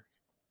clear.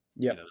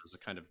 You know, Yep. there's a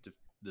kind of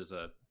there's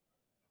a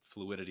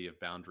fluidity of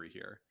boundary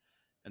here,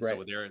 and so Right.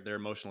 with their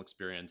emotional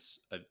experience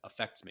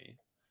affects me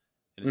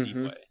in a deep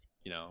Mm-hmm. way.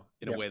 You know,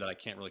 in a Yep. way that I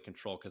can't really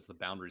control because the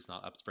boundary's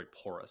not up. It's very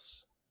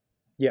porous.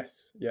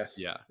 Yes. Yes.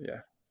 Yeah.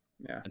 Yeah.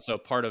 Yeah. And so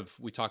part of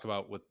we talk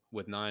about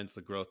with nines,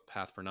 the growth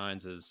path for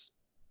nines is,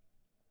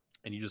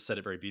 and you just said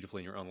it very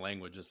beautifully in your own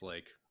language, is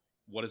like,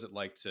 what is it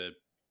like to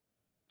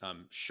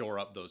shore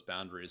up those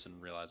boundaries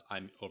and realize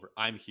I'm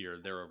here,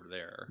 they're over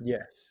there,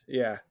 Yes.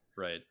 Yeah.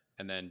 right?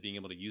 And then being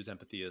able to use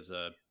empathy as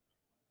a,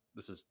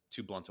 this is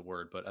too blunt a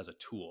word, but as a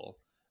tool,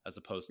 as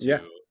opposed Yeah.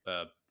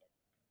 to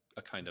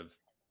a kind of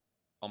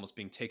almost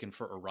being taken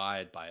for a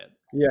ride by it,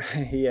 Yeah.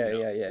 you Yeah. know?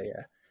 Yeah. Yeah.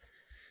 Yeah.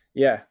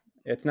 Yeah.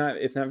 It's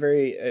not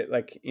very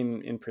like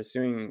in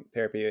pursuing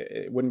therapy,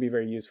 it wouldn't be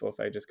very useful if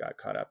I just got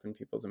caught up in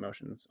people's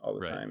emotions all the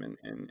Right. time.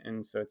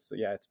 And so it's,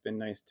 yeah, it's been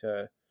nice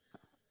to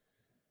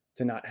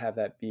not have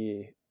that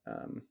be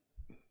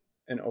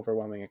an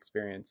overwhelming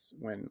experience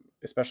when,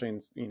 especially in,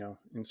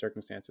 in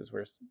circumstances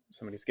where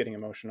somebody's getting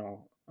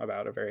emotional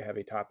about a very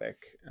heavy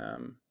topic,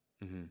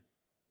 Mm-hmm.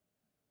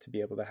 to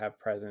be able to have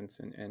presence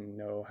and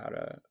know how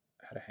to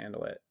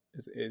handle it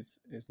is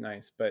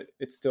nice, but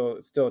it's still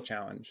a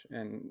challenge.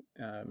 And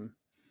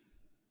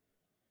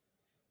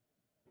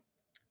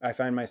I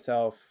find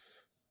myself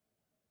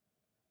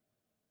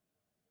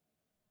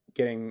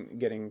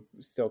getting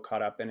still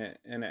caught up in it.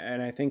 And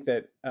I think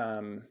that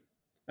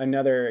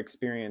another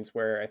experience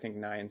where I think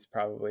nines,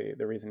 probably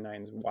the reason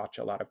nines watch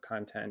a lot of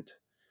content,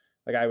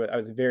 like I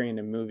was very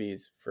into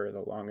movies for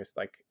the longest,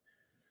 like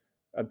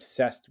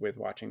obsessed with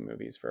watching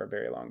movies for a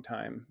very long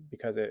time,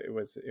 because it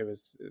was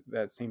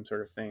that same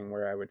sort of thing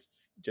where I would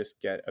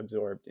just get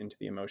absorbed into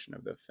the emotion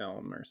of the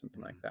film or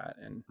something like that,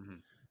 and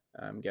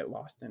Mm-hmm. get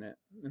lost in it,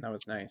 and that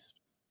was nice.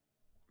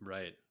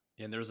 Right.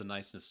 And there's a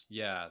niceness.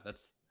 Yeah.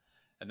 That's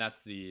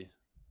the,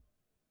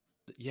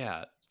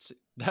 yeah,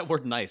 that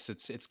word nice.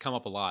 It's come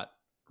up a lot,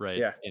 right,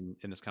 Yeah.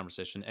 in this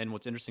conversation. And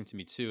what's interesting to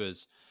me too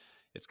is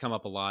it's come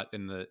up a lot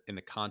in the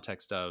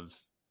context of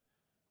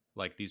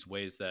like these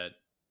ways that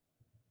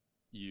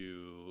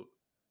you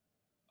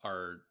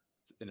are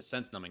in a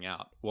sense numbing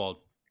out.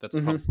 Well, that's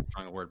probably Hmm. a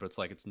strong word, but it's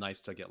like it's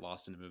nice to get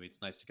lost in a movie.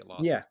 It's nice to get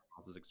lost in Yeah. someone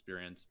else's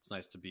experience. It's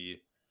nice to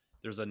be,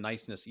 there's a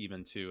niceness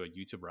even to a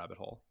YouTube rabbit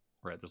hole,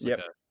 right? There's like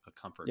Yep. a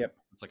comfort. Yep.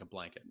 It's like a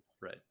blanket,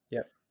 right?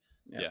 Yep.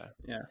 Yep. Yeah.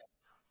 Yeah.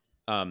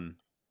 Um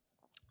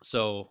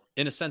so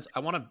in a sense, I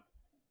want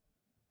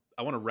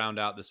to round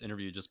out this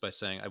interview just by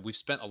saying we've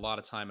spent a lot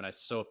of time, and I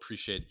so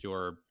appreciate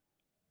your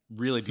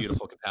really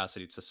beautiful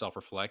capacity to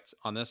self-reflect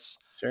on this.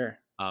 Sure.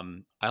 I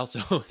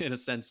also, in a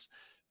sense,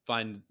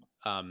 find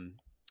um,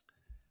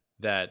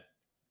 that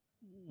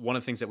one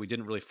of the things that we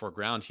didn't really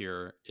foreground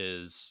here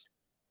is,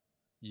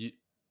 you,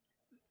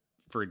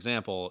 for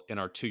example, in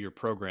our 2-year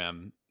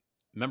program,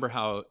 remember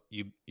how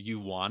you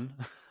won?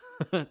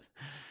 Do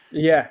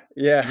Yeah.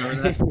 you Yeah.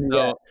 remember that? Yeah.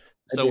 So I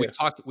so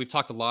do. we've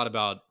talked a lot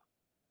about,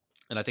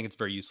 and I think it's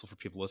very useful for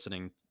people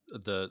listening,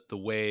 the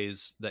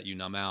ways that you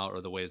numb out,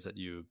 or the ways that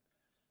you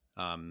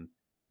um,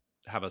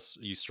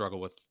 you struggle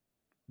with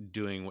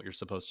doing what you're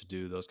supposed to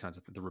do, those kinds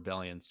of the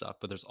rebellion stuff.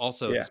 But there's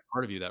also Yeah. this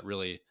part of you that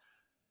really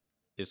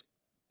is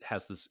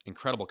has this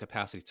incredible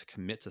capacity to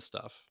commit to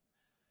stuff.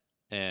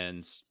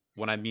 And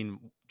when I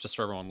mean, just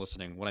for everyone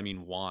listening, what I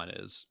mean Juan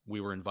is,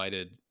 we were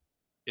invited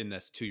in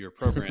this 2-year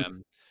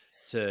program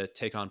to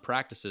take on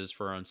practices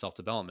for our own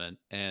self-development.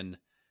 And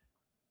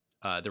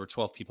there were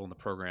 12 people in the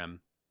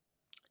program.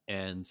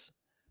 And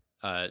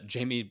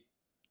Jamie,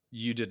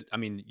 you did, I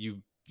mean,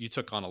 you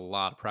took on a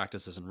lot of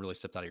practices and really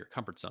stepped out of your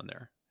comfort zone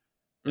there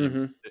in a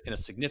Hmm. in a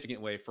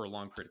significant way for a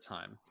long period of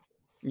time,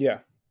 Yeah.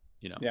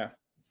 you know. Yeah.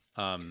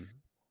 um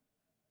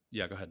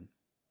yeah, go ahead.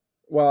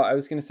 Well, I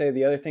was going to say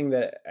the other thing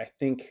that I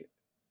think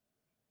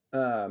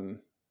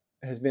um,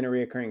 has been a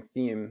reoccurring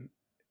theme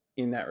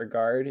in that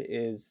regard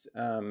is,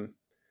 when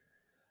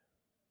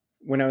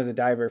I was a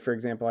diver, for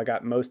example, I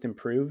got most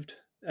improved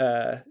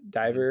Mhm.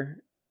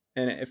 diver,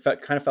 and it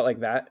kind of felt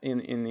like that in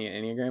the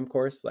Enneagram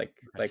course. Okay.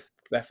 Like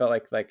that felt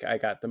like I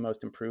got the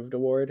most improved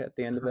award at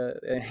the end of the,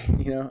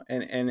 Mhm.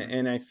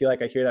 and I feel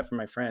like I hear that from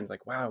my friends,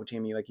 like, wow,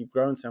 Jamie, like you've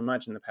grown so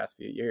much in the past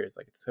few years.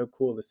 Like it's so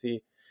cool to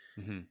see.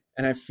 Mhm.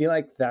 And I feel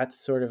like that's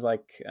sort of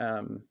like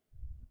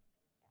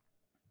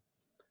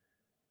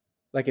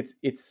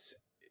it's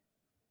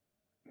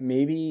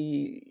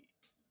maybe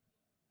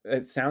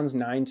it sounds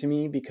nine to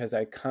me because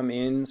I come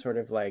in sort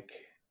of like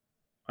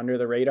under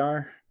the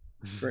radar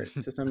for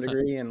to some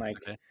degree, and like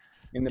Okay.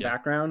 in the Yeah.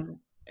 background.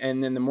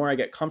 And then the more I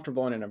get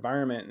comfortable in an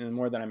environment, and the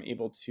more that I'm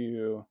able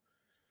to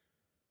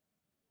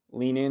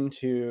lean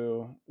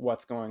into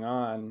what's going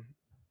on,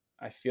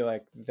 I feel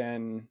like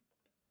then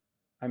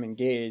I'm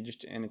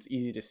engaged, and it's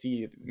easy to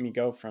see me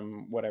go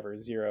from whatever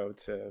zero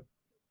to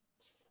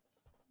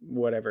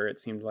whatever it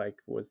seemed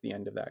like was the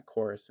end of that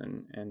course.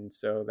 And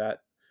so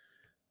that,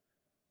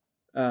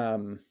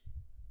 um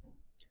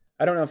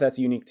I don't know if that's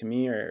unique to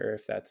me, or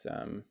if that's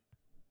a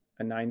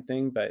nine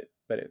thing, but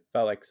it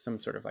felt like some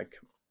sort of like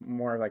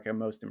more like a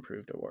most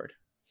improved award.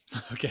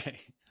 Okay.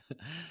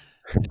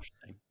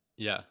 Interesting.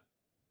 Yeah.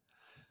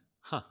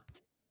 Huh.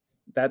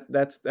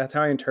 That's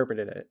how I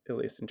interpreted it, at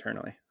least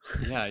internally.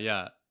 Yeah,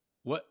 yeah.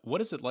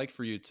 What is it like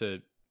for you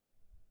to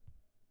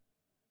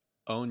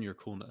own your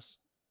coolness?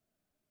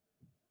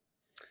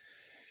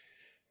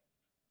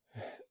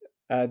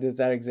 Does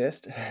that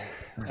exist?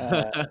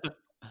 uh,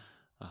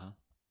 Uh-huh.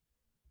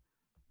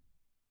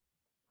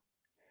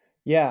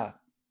 yeah,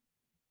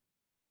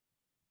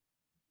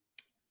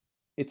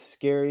 it's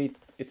scary.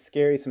 It's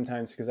scary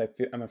sometimes because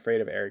I'm afraid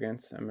of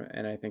arrogance,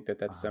 and I think that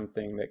that's Uh-huh.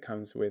 something that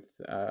comes with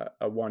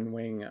a one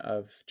wing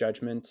of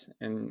judgment,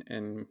 and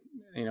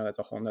that's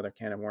a whole nother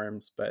can of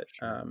worms. But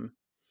Sure.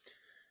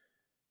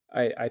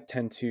 I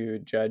tend to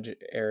judge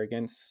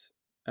arrogance,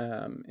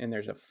 and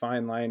there's a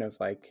fine line of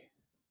like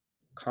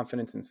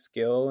confidence and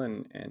skill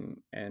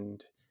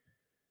and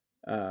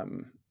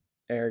um,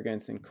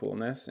 arrogance and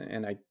coolness,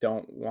 and I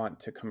don't want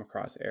to come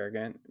across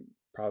arrogant,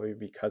 probably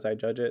because I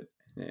judge it,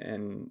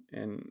 and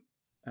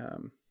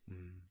um,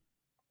 Mm.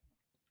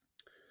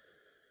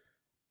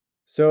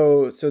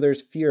 so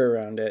there's fear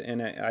around it,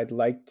 and I'd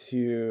like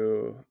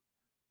to.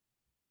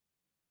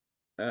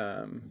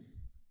 Um,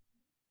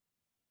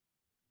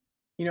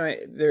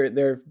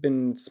 there have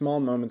been small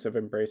moments of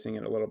embracing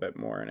it a little bit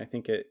more, and I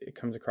think it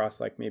comes across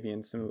like maybe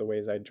in some of the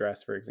ways I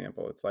dress, for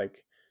example. It's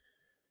like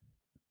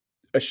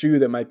a shoe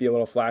that might be a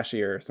little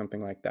flashier or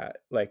something like that.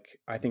 Like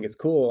I think Mhm. it's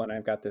cool and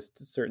I've got this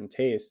certain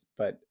taste,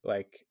 but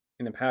like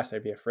in the past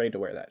I'd be afraid to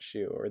wear that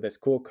shoe or this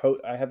cool coat.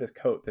 I have this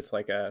coat that's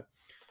like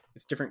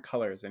it's different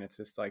colors and it's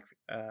this like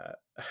uh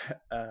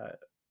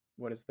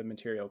what is the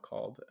material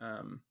called?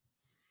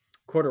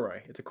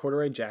 Corduroy. It's a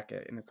corduroy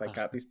jacket and it's like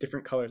got these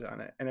different colors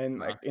on it. And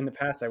then Uh-huh. like in the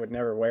past I would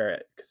never wear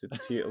it because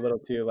it's too a little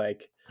too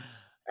like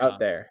Uh, out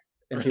there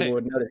and people right.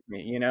 would notice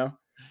me, you know?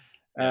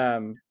 Yeah.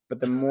 But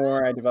the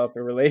more I develop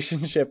a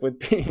relationship with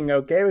being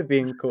okay with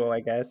being cool, I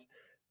guess,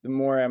 the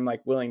more I'm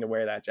like willing to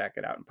wear that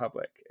jacket out in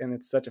public. And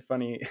it's such a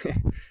funny,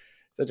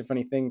 such a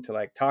funny thing to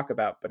like talk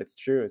about, but it's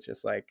true. It's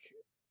just like,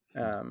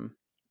 Mhm. um,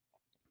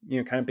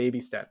 kind of baby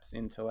steps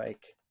into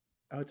like,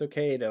 oh, it's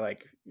okay to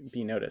like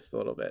be noticed a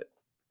little bit.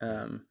 Mhm.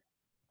 Um,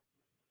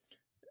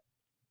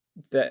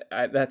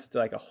 that's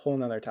like a whole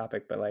nother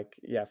topic, but like,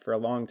 yeah, for a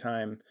long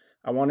time,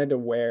 I wanted to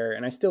wear,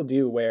 and I still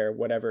do wear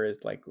whatever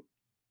is like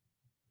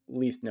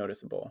least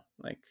noticeable,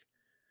 like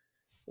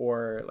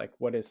or like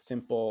what is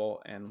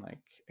simple and like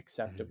Mhm.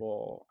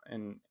 acceptable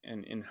and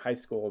in high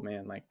school,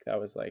 man, like that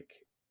was like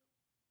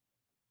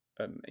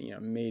a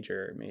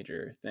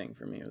major thing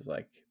for me. It was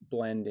like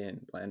blend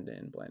in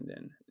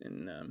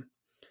and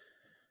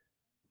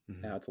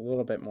Mhm. now it's a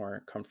little bit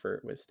more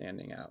comfort with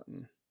standing out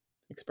and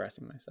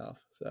expressing myself,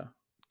 so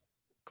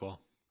Cool.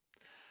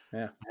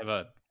 yeah.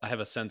 I have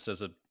a sense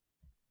as a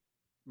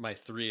my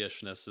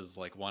three-ishness is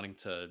like wanting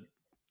to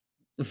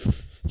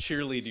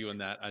cheerlead you in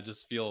that. I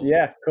just feel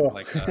Yeah, cool.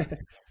 like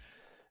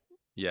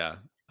yeah.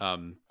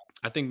 Um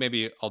I think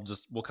maybe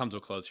we'll come to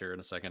a close here in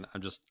a second.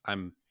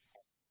 I'm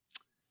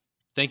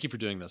thank you for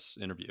doing this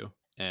interview.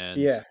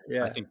 And Yeah, I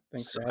yeah, think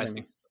thanks for I having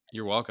me. think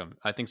you're welcome.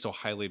 I think so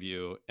highly of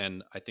you,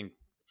 and I think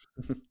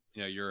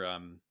your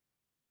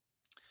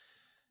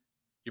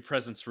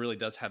presence really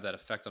does have that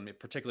effect on me,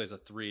 particularly as a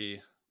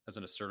three, as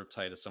an assertive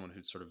type, as someone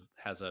who sort of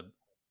has a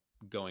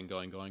going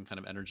kind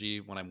of energy.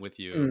 When I'm with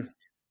you, Mm,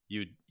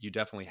 you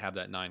definitely have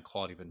that nine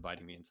quality of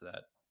inviting me into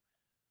that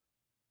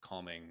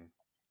calming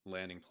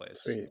landing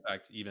place. In sweet.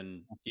 fact,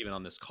 even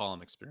on this call,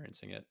 I'm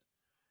experiencing it,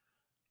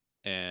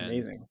 and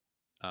Amazing.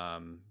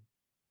 um,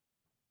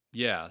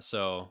 yeah.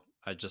 So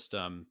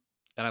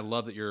and I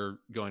love that you're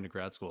going to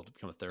grad school to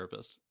become a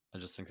therapist. I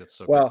just think that's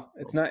so great. Well,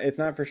 it's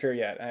not for sure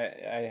yet.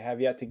 I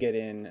have yet to get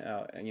in.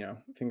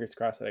 Fingers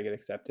crossed that I get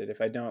accepted.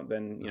 If I don't,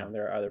 then Uh,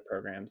 there are other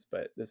programs,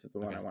 but this is the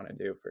one okay, I want to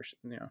do for sure.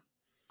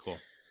 cool.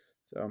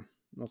 So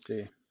we'll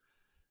see.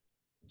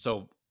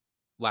 So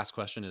last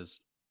question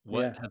is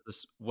Yeah.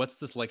 what's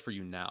this like for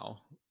you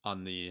now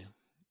on the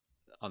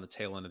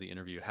tail end of the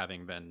interview,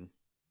 having been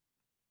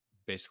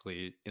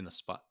basically in the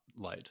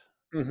spotlight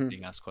Hmm.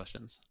 being asked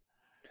questions?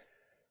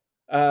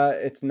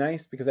 It's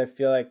nice because I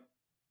feel like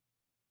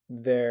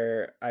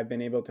I've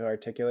been able to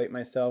articulate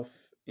myself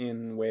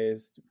in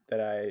ways that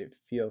I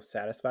feel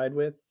satisfied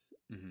with,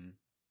 Hmm.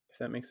 if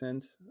that makes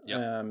sense.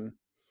 Yep.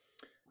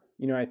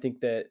 I think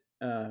that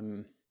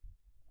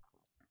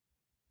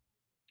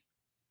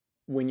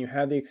when you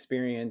have the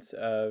experience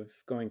of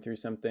going through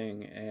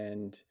something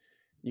and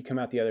you come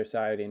out the other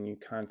side and you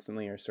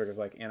constantly are sort of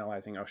like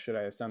analyzing, oh, should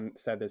I have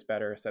said this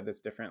better, said this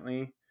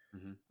differently?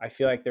 Hmm. I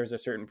feel like there's a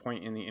certain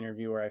point in the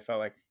interview where I felt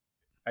like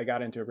I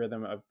got into a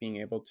rhythm of being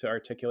able to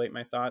articulate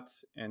my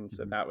thoughts. And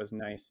so Hmm. that was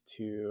nice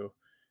to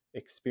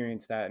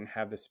experience that and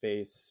have the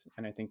space.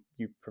 And I think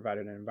you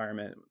provided an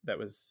environment that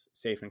was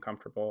safe and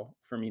comfortable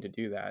for me to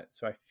do that.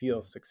 So I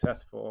feel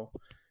successful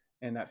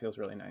and that feels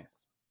really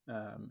nice.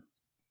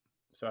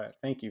 So I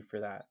thank you for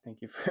that.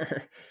 Thank you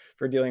for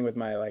for dealing with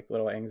my like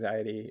little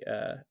anxiety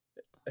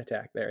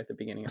attack there at the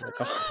beginning of the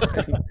call.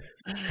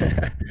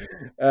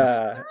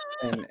 uh,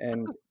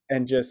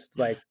 and just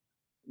like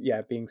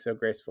yeah, being so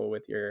graceful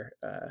with your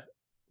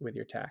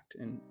tact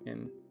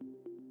and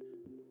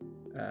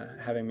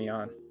having me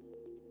on.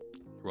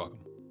 You're welcome.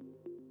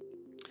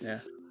 Yeah,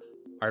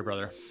 All right,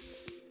 brother.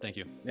 Thank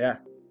you. yeah,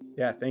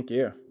 yeah. Thank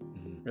you.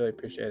 Hmm. Really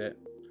appreciate it.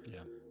 Yeah.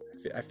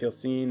 I feel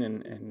seen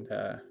and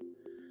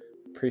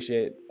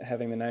appreciate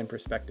having the 9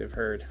 perspective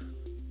heard.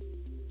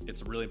 It's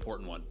a really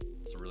important one.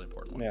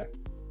 Yeah,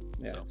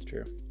 it's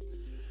true.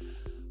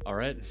 All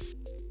right.